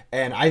strength.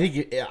 And I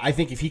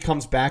think if he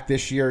comes back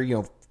this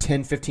year,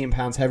 10, 15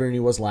 pounds heavier than he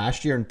was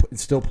last year and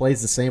still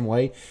plays the same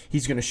way,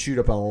 he's going to shoot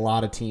up a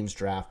lot of teams'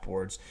 draft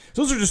boards.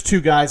 So those are just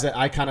two guys that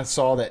I kind of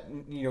saw that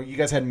you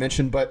guys hadn't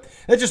mentioned, but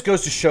that just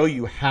goes to show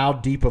you how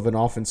deep of an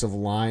offensive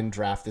line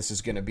draft this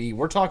is going to be.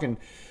 We're talking,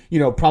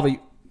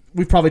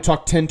 we've probably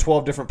talked 10,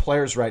 12 different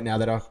players right now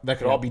that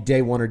could all be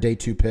day 1 or day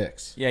 2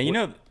 picks. Yeah,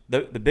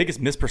 the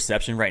biggest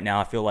misperception right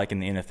now I feel like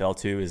in the NFL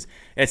too is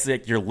it's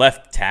like your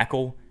left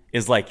tackle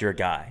is like your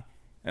guy.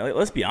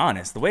 Let's be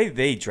honest. The way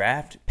they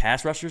draft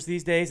pass rushers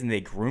these days and they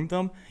groom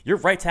them, your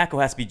right tackle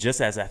has to be just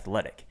as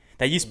athletic.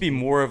 That used to be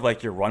more of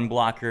like your run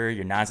blocker,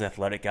 your not as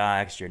athletic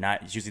guy, because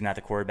it's usually not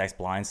the quarterback's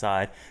blind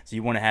side. So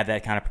you want to have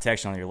that kind of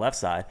protection on your left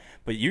side.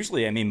 But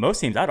usually, most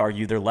teams, I'd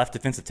argue, their left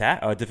defensive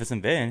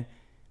end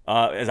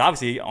is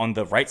obviously on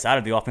the right side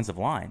of the offensive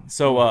line.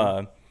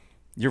 So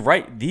you're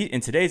right.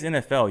 In today's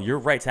NFL, your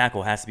right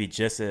tackle has to be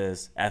just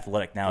as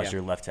athletic now as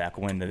your left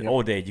tackle. In the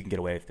old days, you can get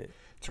away with it.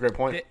 It's a great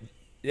point.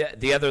 Yeah,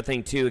 the other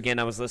thing too, again,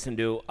 I was listening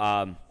to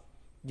a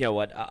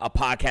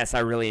podcast I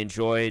really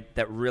enjoyed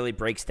that really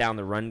breaks down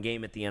the run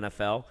game at the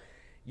NFL.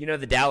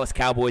 The Dallas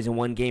Cowboys in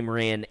one game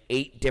ran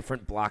 8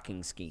 different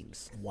blocking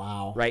schemes.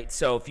 Wow. Right?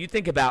 So if you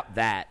think about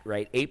that,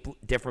 right,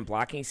 8 different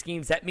blocking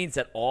schemes, that means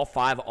that all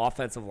 5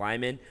 offensive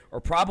linemen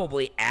are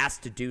probably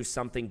asked to do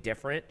something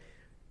different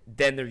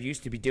than they're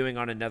used to be doing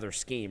on another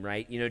scheme,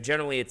 right?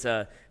 Generally it's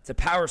a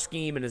power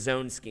scheme and a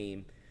zone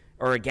scheme,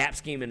 or a gap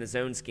scheme and a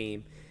zone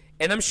scheme.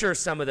 And I'm sure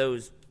some of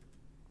those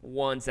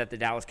ones that the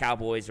Dallas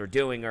Cowboys are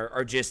doing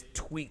are just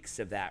tweaks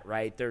of that,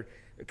 right? They're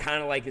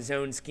kind of like a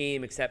zone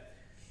scheme, except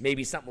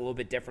maybe something a little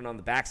bit different on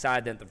the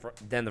backside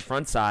than the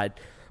front side.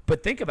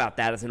 But think about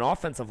that. As an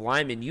offensive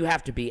lineman, you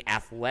have to be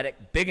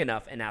big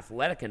enough and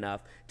athletic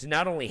enough to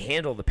not only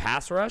handle the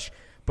pass rush,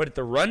 but at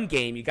the run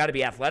game, you got to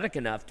be athletic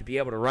enough to be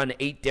able to run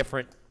 8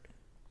 different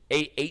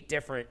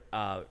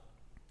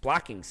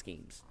blocking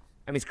schemes.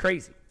 It's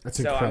crazy. That's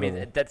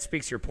incredible. That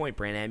speaks to your point,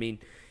 Brandon.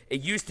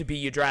 It used to be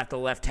you draft a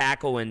left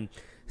tackle and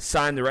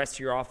sign the rest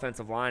of your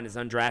offensive line as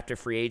undrafted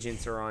free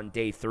agents or on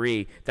day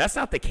 3. That's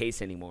not the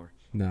case anymore.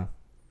 No.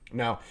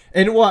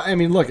 And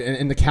look,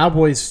 and the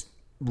Cowboys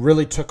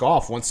really took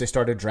off once they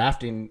started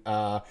drafting,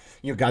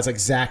 guys like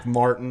Zach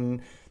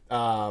Martin.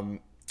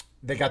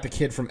 They got the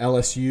kid from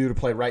LSU to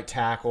play right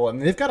tackle.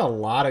 They've got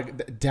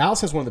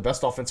Dallas has one of the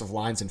best offensive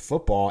lines in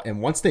football.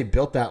 And once they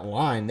built that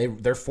line,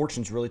 their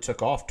fortunes really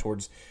took off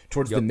towards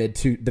the mid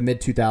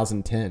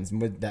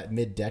 2010s, that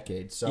mid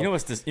decade. So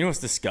what's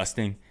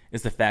disgusting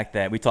is the fact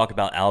that we talk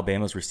about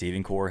Alabama's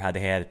receiving corps, how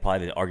they had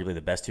probably arguably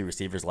the best 2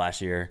 receivers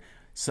last year,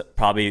 so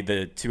probably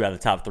the 2 out of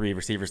the top 3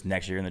 receivers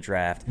next year in the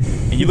draft.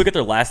 And you look at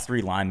their last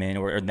 3 linemen,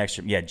 or next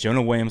year,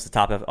 Jonah Williams, the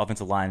top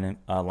offensive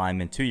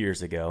lineman 2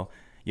 years ago.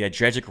 You had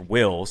Jedrick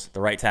Wills, the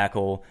right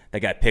tackle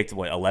that got picked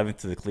 11th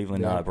to the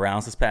Cleveland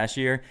Browns this past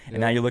year, and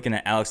now you're looking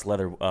at Alex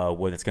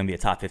Leatherwood, that's going to be a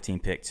top 15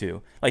 pick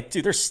too.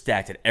 They're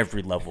stacked at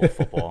every level of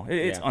football.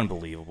 It's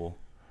unbelievable.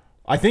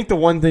 I think the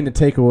one thing to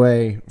take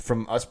away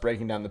from us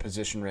breaking down the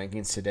position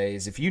rankings today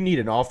is if you need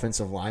an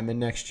offensive lineman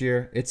next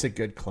year, it's a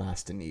good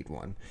class to need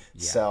one.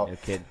 Yeah, no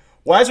kid.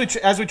 Well,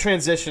 as we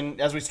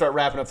transition, as we start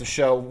wrapping up the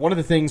show, one of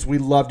the things we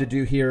love to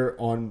do here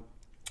on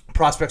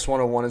Prospects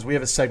 101 is we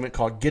have a segment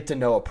called Get to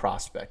Know a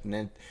Prospect, and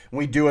then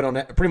we do it on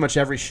pretty much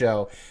every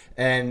show.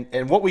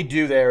 And what we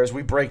do there is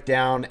we break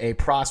down a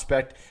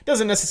prospect. It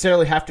doesn't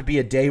necessarily have to be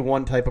a day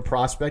one type of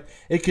prospect.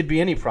 It could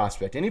be any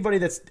prospect. Anybody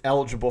that's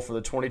eligible for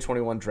the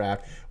 2021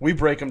 draft, we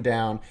break them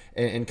down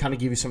and kind of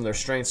give you some of their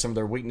strengths, some of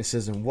their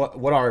weaknesses, and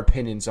what our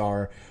opinions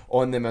are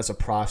on them as a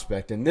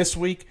prospect. And this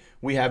week,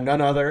 we have none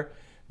other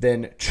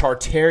than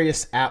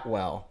Chartarius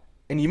Atwell.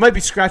 And you might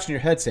be scratching your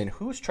head saying,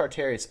 who's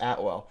Chartarius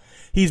Atwell?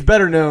 He's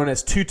better known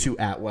as Tutu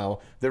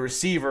Atwell, the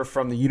receiver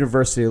from the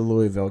University of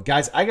Louisville.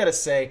 Guys, I got to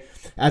say,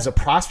 as a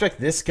prospect,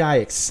 this guy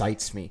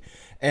excites me.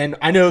 And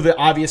I know the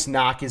obvious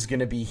knock is going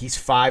to be he's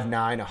 5'9",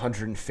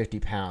 150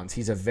 pounds.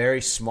 He's a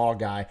very small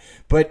guy.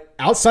 But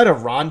outside of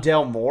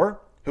Rondale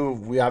Moore, who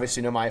we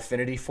obviously know my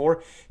affinity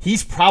for,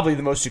 he's probably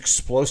the most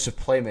explosive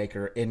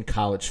playmaker in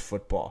college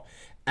football.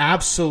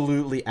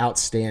 Absolutely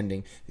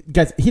outstanding.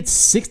 Guys, he hit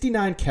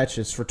 69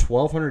 catches for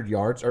 1,200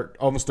 yards, or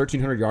almost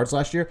 1,300 yards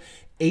last year,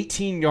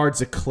 18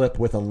 yards a clip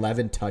with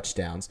 11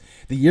 touchdowns.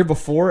 The year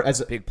before,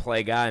 as a big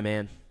play guy,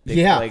 man.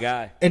 Big play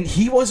guy. And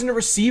he wasn't a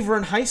receiver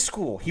in high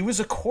school. He was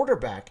a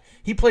quarterback.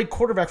 He played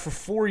quarterback for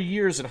 4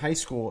 years in high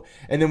school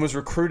and then was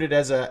recruited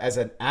as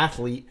an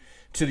athlete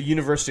to the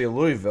University of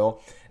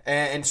Louisville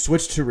and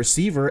switched to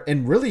receiver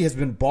and really has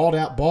been balled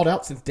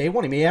out since day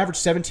one. He may average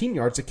 17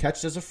 yards a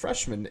catch as a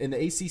freshman in the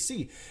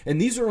ACC.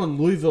 And these are on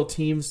Louisville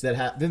teams that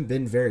haven't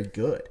been very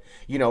good.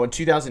 You know, in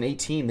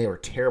 2018, they were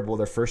terrible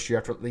their first year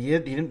after.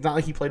 Not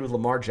like he played with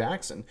Lamar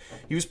Jackson.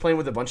 He was playing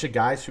with a bunch of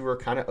guys who were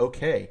kind of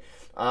okay.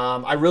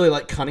 I really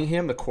like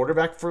Cunningham, the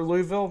quarterback for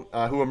Louisville,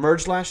 who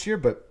emerged last year,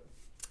 but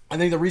I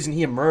think the reason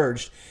he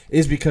emerged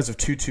is because of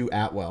Tutu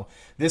Atwell.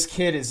 This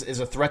kid is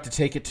a threat to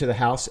take it to the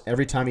house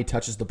every time he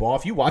touches the ball.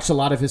 If you watch a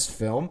lot of his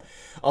film,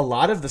 a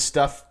lot of the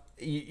stuff,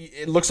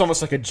 it looks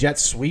almost like a jet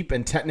sweep,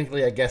 and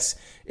technically I guess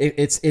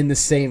it's in the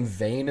same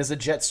vein as a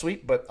jet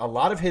sweep, but a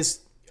lot of his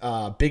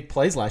big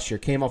plays last year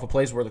came off of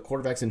plays where the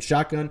quarterback's in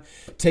shotgun,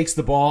 takes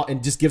the ball,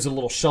 and just gives a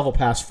little shovel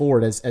pass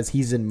forward as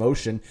he's in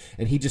motion,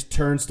 and he just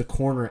turns the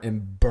corner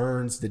and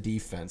burns the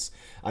defense.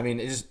 I mean,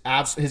 his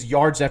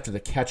yards after the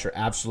catch are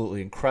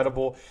absolutely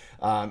incredible.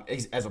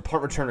 As a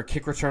punt returner,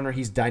 kick returner,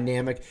 he's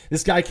dynamic.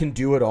 This guy can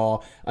do it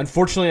all.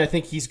 Unfortunately, I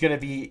think he's going to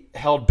be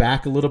held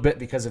back a little bit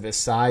because of his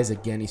size.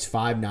 Again, he's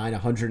 5'9",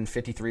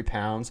 153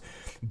 pounds.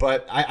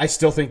 But I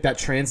still think that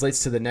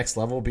translates to the next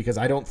level because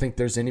I don't think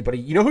there's anybody.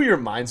 You know who he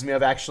reminds me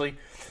of, actually?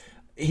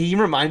 He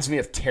reminds me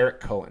of Tariq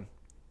Cohen.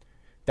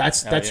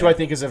 That's who I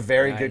think is a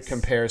very good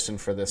comparison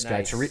for this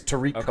guy,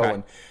 Tariq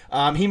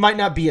Cohen. He might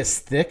not be as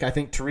thick. I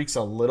think Tariq's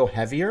a little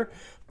heavier,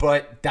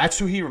 but that's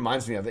who he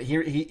reminds me of.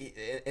 He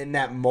in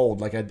that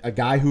mold, like a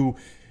guy who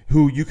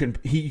you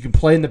can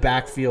play in the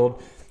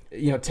backfield,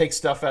 take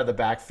stuff out of the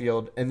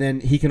backfield, and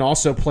then he can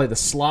also play the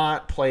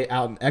slot, play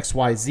out in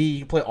XYZ. He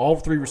can play all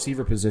three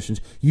receiver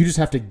positions. You just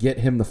have to get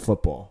him the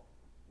football.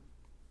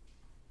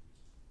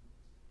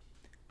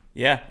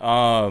 Yeah,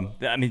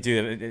 I mean,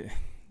 dude.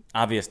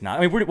 Obvious not.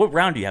 I mean, what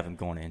round do you have him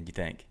going in, do you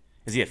think?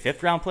 Is he a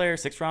 5th round player,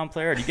 6th round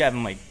player? Or do you have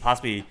him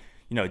possibly,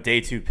 day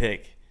 2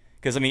 pick?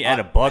 Because, I mean, at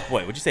a buck,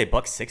 what would you say,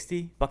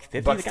 $160,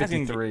 $150?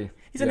 $153.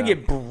 He's going to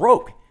get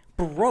broke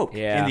in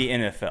the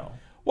NFL.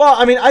 Well,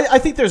 I mean, I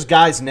think there's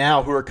guys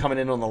now who are coming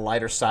in on the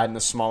lighter side and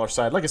the smaller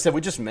side. Like I said, we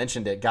just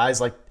mentioned it.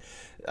 Guys like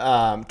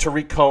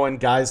Tariq Cohen,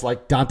 guys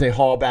like Dante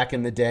Hall back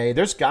in the day.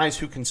 There's guys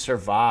who can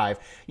survive.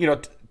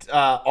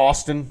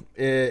 Austin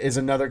is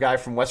another guy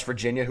from West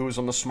Virginia who was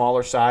on the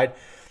smaller side.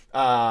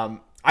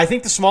 I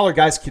think the smaller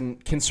guys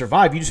can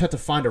survive. You just have to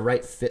find a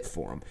right fit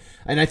for them.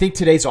 And I think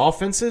today's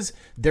offenses,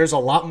 there's a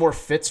lot more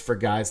fits for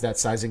guys that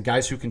size and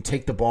guys who can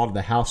take the ball to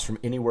the house from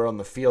anywhere on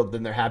the field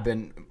than there have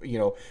been,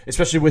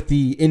 especially with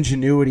the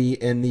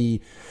ingenuity and the,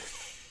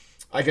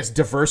 I guess,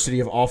 diversity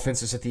of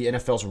offenses that the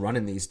NFL's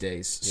running these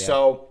days. Yeah.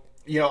 So,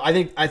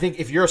 I think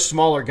if you're a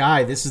smaller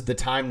guy, this is the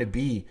time to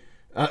be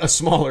a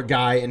smaller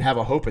guy and have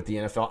a hope at the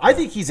NFL. I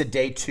think he's a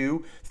day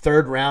 2,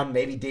 3rd round,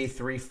 maybe day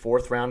 3,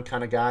 4th round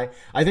kind of guy.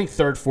 I think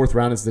 3rd, 4th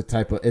round is the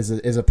type of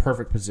is a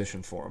perfect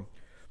position for him.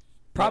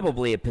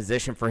 Probably a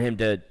position for him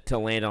to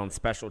land on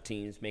special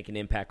teams, make an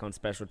impact on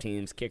special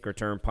teams, kick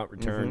return, punt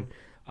return.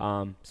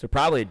 Mm-hmm. So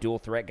probably a dual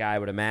threat guy, I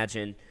would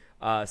imagine,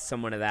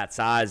 someone of that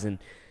size and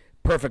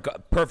perfect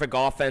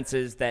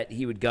offenses that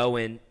he would go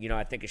in.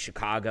 I think of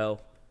Chicago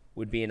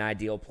would be an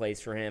ideal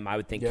place for him. I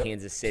would think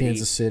Kansas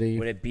City.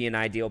 Would it be an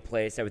ideal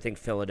place? I would think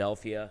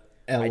Philadelphia.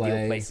 LA.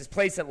 Ideal places.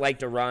 Place that like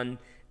to run,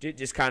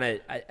 just kind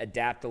of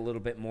adapt a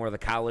little bit more of the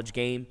college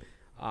game.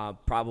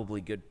 Probably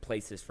good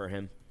places for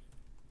him.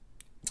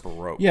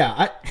 Broke.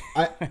 Yeah,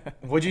 I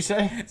what'd you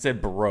say? I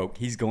said broke.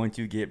 He's going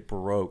to get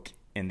broke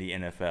in the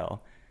NFL.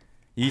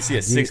 You see a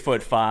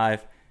 6'5".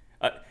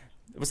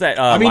 What's that?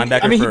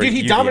 Linebacker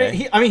he dominate.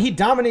 He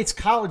dominates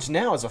college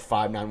now as a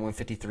 5'9",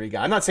 153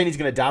 guy. I'm not saying he's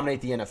going to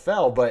dominate the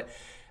NFL, but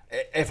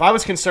if I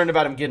was concerned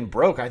about him getting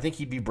broke, I think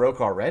he'd be broke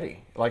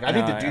already. Like I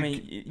think the dude. I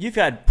mean, you've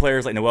had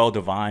players like Noel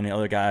Devine and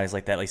other guys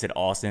like that. Like I said,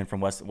 Austin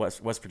from West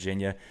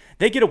Virginia.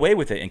 They get away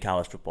with it in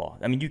college football.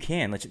 I mean, you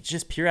can. Like,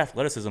 just pure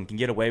athleticism can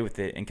get away with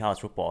it in college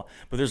football.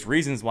 But there's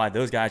reasons why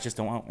those guys just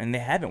don't, and they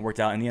haven't worked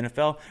out in the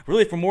NFL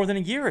really for more than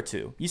a year or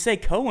two. You say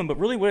Cohen, but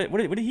really, what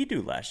did he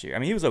do last year? I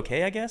mean, he was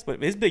okay, I guess,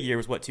 but his big year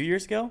was 2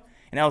 years ago,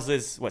 and that was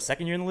his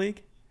second year in the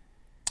league.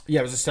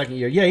 Yeah, it was his second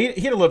year. Yeah,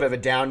 he had a little bit of a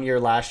down year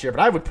last year,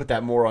 but I would put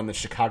that more on the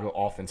Chicago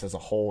offense as a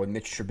whole and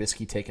Mitch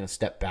Trubisky taking a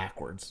step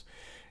backwards.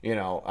 You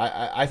know,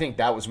 I think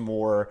that was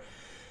more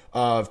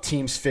of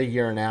teams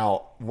figuring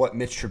out what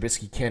Mitch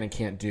Trubisky can and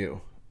can't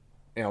do,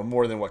 you know,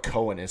 more than what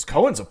Cohen is.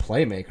 Cohen's a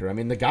playmaker. I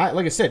mean, the guy,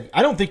 like I said,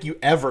 I don't think you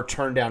ever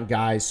turn down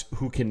guys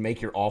who can make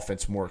your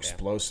offense more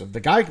explosive. The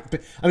guy,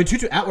 I mean,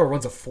 Tutu Atwell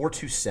runs a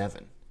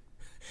 4.27.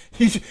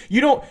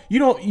 You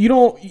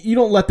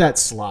don't let that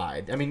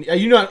slide. I mean,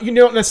 you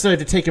don't necessarily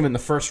have to take him in the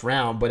first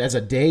round, but as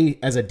a day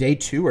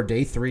 2 or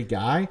day 3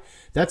 guy,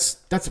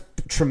 that's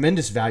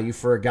tremendous value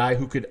for a guy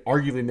who could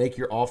arguably make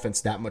your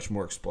offense that much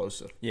more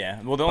explosive.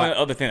 Yeah. Well, the only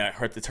other thing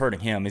that's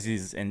hurting him is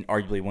he's in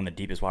arguably one of the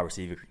deepest wide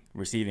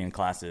receiving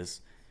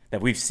classes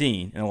that we've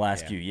seen in the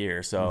last few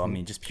years. So I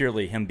mean, just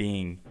purely him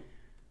being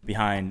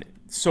behind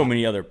so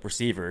many other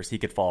receivers, he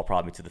could fall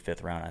probably to the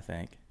 5th round, I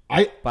think.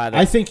 I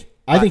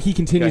think he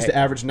continues to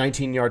average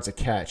 19 yards a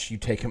catch. You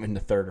take him in the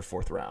 3rd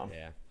or 4th round.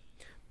 Yeah.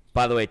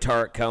 By the way,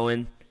 Tarek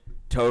Cohen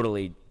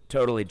totally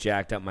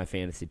jacked up my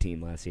fantasy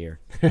team last year.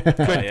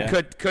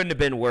 Couldn't have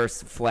been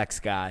worse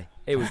flex guy.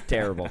 It was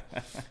terrible.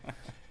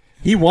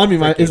 He won me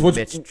Mitch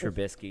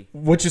Trubisky,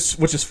 which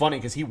is funny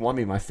because he won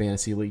me my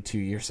fantasy league 2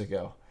 years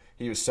ago.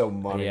 He was so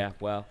money. Yeah,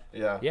 well.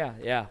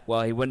 Yeah.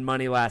 Well, he won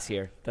money last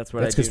year. That's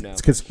what I do know.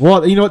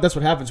 Well, you know what? That's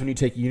what happens when you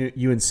take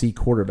UNC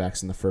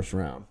quarterbacks in the 1st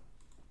round.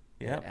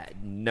 Yeah.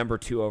 Number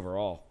 2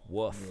 overall.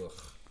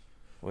 Woof.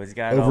 Well, he's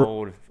got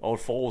old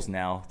Foles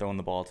now throwing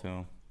the ball to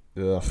him.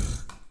 Ugh.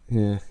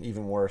 Yeah,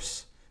 even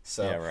worse.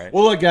 So, yeah, right.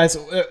 Well, look, guys.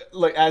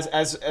 Look,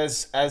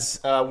 as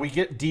we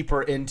get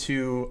deeper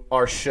into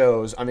our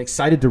shows, I'm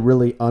excited to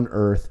really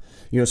unearth,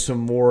 some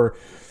more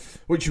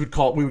what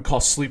we would call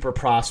sleeper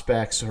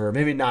prospects, or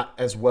maybe not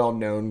as well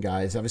known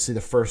guys. Obviously,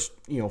 the first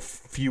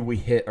few we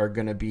hit are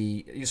going to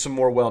be some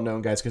more well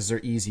known guys because they're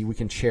easy. We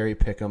can cherry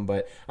pick them,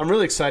 but I'm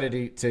really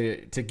excited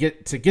to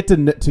get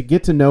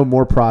to know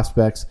more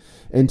prospects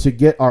and to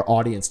get our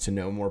audience to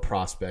know more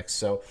prospects.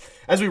 So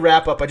as we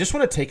wrap up, I just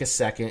want to take a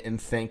second and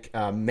thank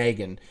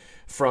Megan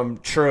from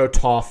Churro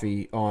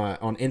Toffee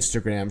on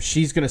Instagram.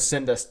 She's going to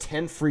send us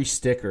 10 free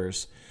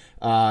stickers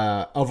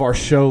of our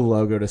show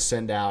logo to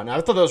send out. And I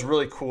thought that was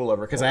really cool of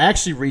her because I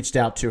actually reached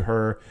out to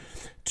her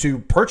to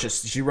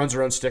purchase. She runs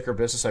her own sticker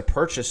business. I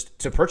purchased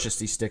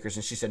these stickers,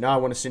 and she said, no, I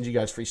want to send you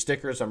guys free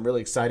stickers. I'm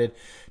really excited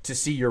to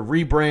see your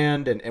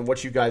rebrand and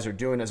what you guys are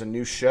doing as a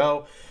new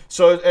show.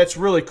 So it's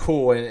really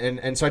cool.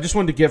 And so I just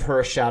wanted to give her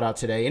a shout out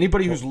today.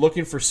 Anybody who's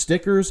looking for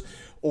stickers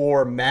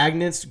or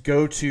magnets, get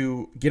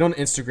on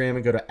Instagram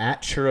and go to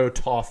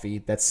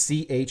 @ChurroToffee. That's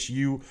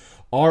ChurroToffee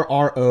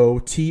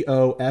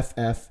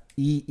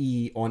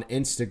on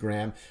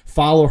Instagram.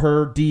 Follow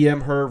her,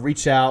 DM her,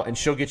 reach out, and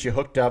she'll get you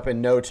hooked up in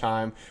no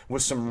time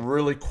with some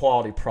really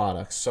quality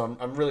products. So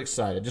I'm really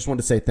excited. Just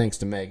wanted to say thanks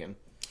to Megan.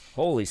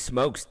 Holy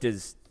smokes,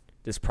 does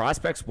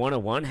Prospects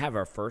 101 have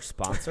our first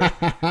sponsor?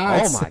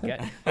 Oh my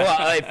God.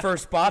 Well,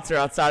 first sponsor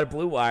outside of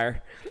Blue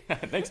Wire.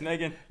 Thanks,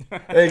 Megan.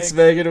 Thanks,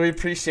 Megan. We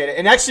appreciate it.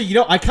 And actually,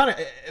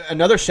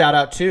 another shout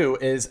out too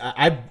is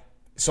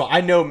So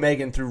I know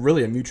Megan through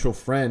really a mutual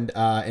friend,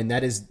 and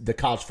that is the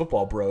College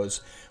Football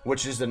Bros,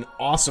 which is an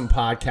awesome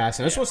podcast.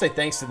 And I just want to say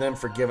thanks to them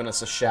for giving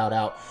us a shout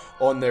out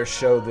on their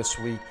show this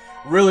week.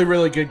 Really,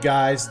 really good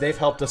guys. They've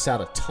helped us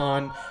out a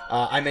ton.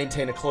 I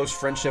maintain a close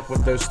friendship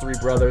with those three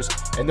brothers,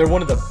 and they're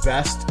one of the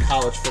best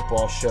college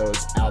football shows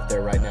out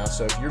there right now.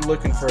 So if you're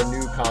looking for a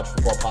new college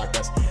football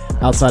podcast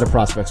outside of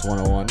Prospects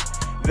 101,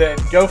 then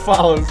go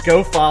follow, and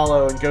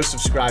go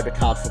subscribe to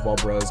College Football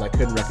Bros. I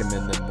couldn't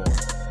recommend them more.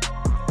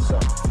 So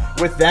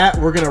with that,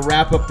 we're going to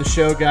wrap up the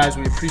show, guys.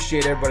 We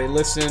appreciate everybody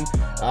listening.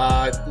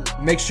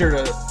 Make sure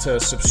to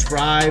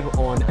subscribe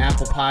on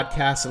Apple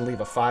Podcasts and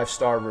leave a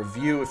 5-star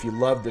review if you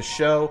love the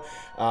show.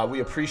 We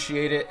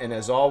appreciate it. And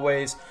as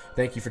always,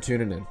 thank you for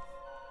tuning in.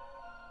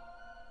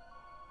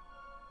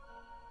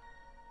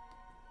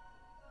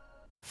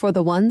 For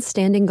the ones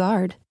standing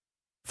guard,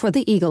 for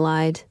the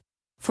eagle-eyed,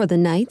 for the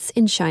knights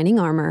in shining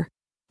armor,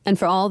 and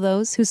for all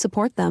those who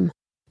support them,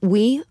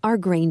 we are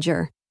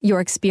Grainger, your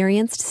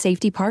experienced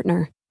safety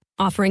partner,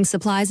 offering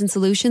supplies and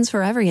solutions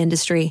for every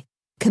industry,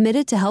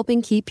 committed to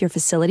helping keep your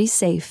facilities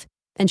safe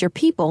and your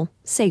people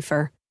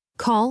safer.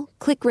 Call,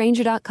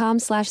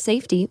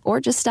 clickgrainger.com/safety,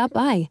 or just stop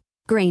by.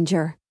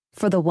 Grainger,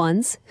 for the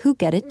ones who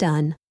get it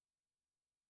done.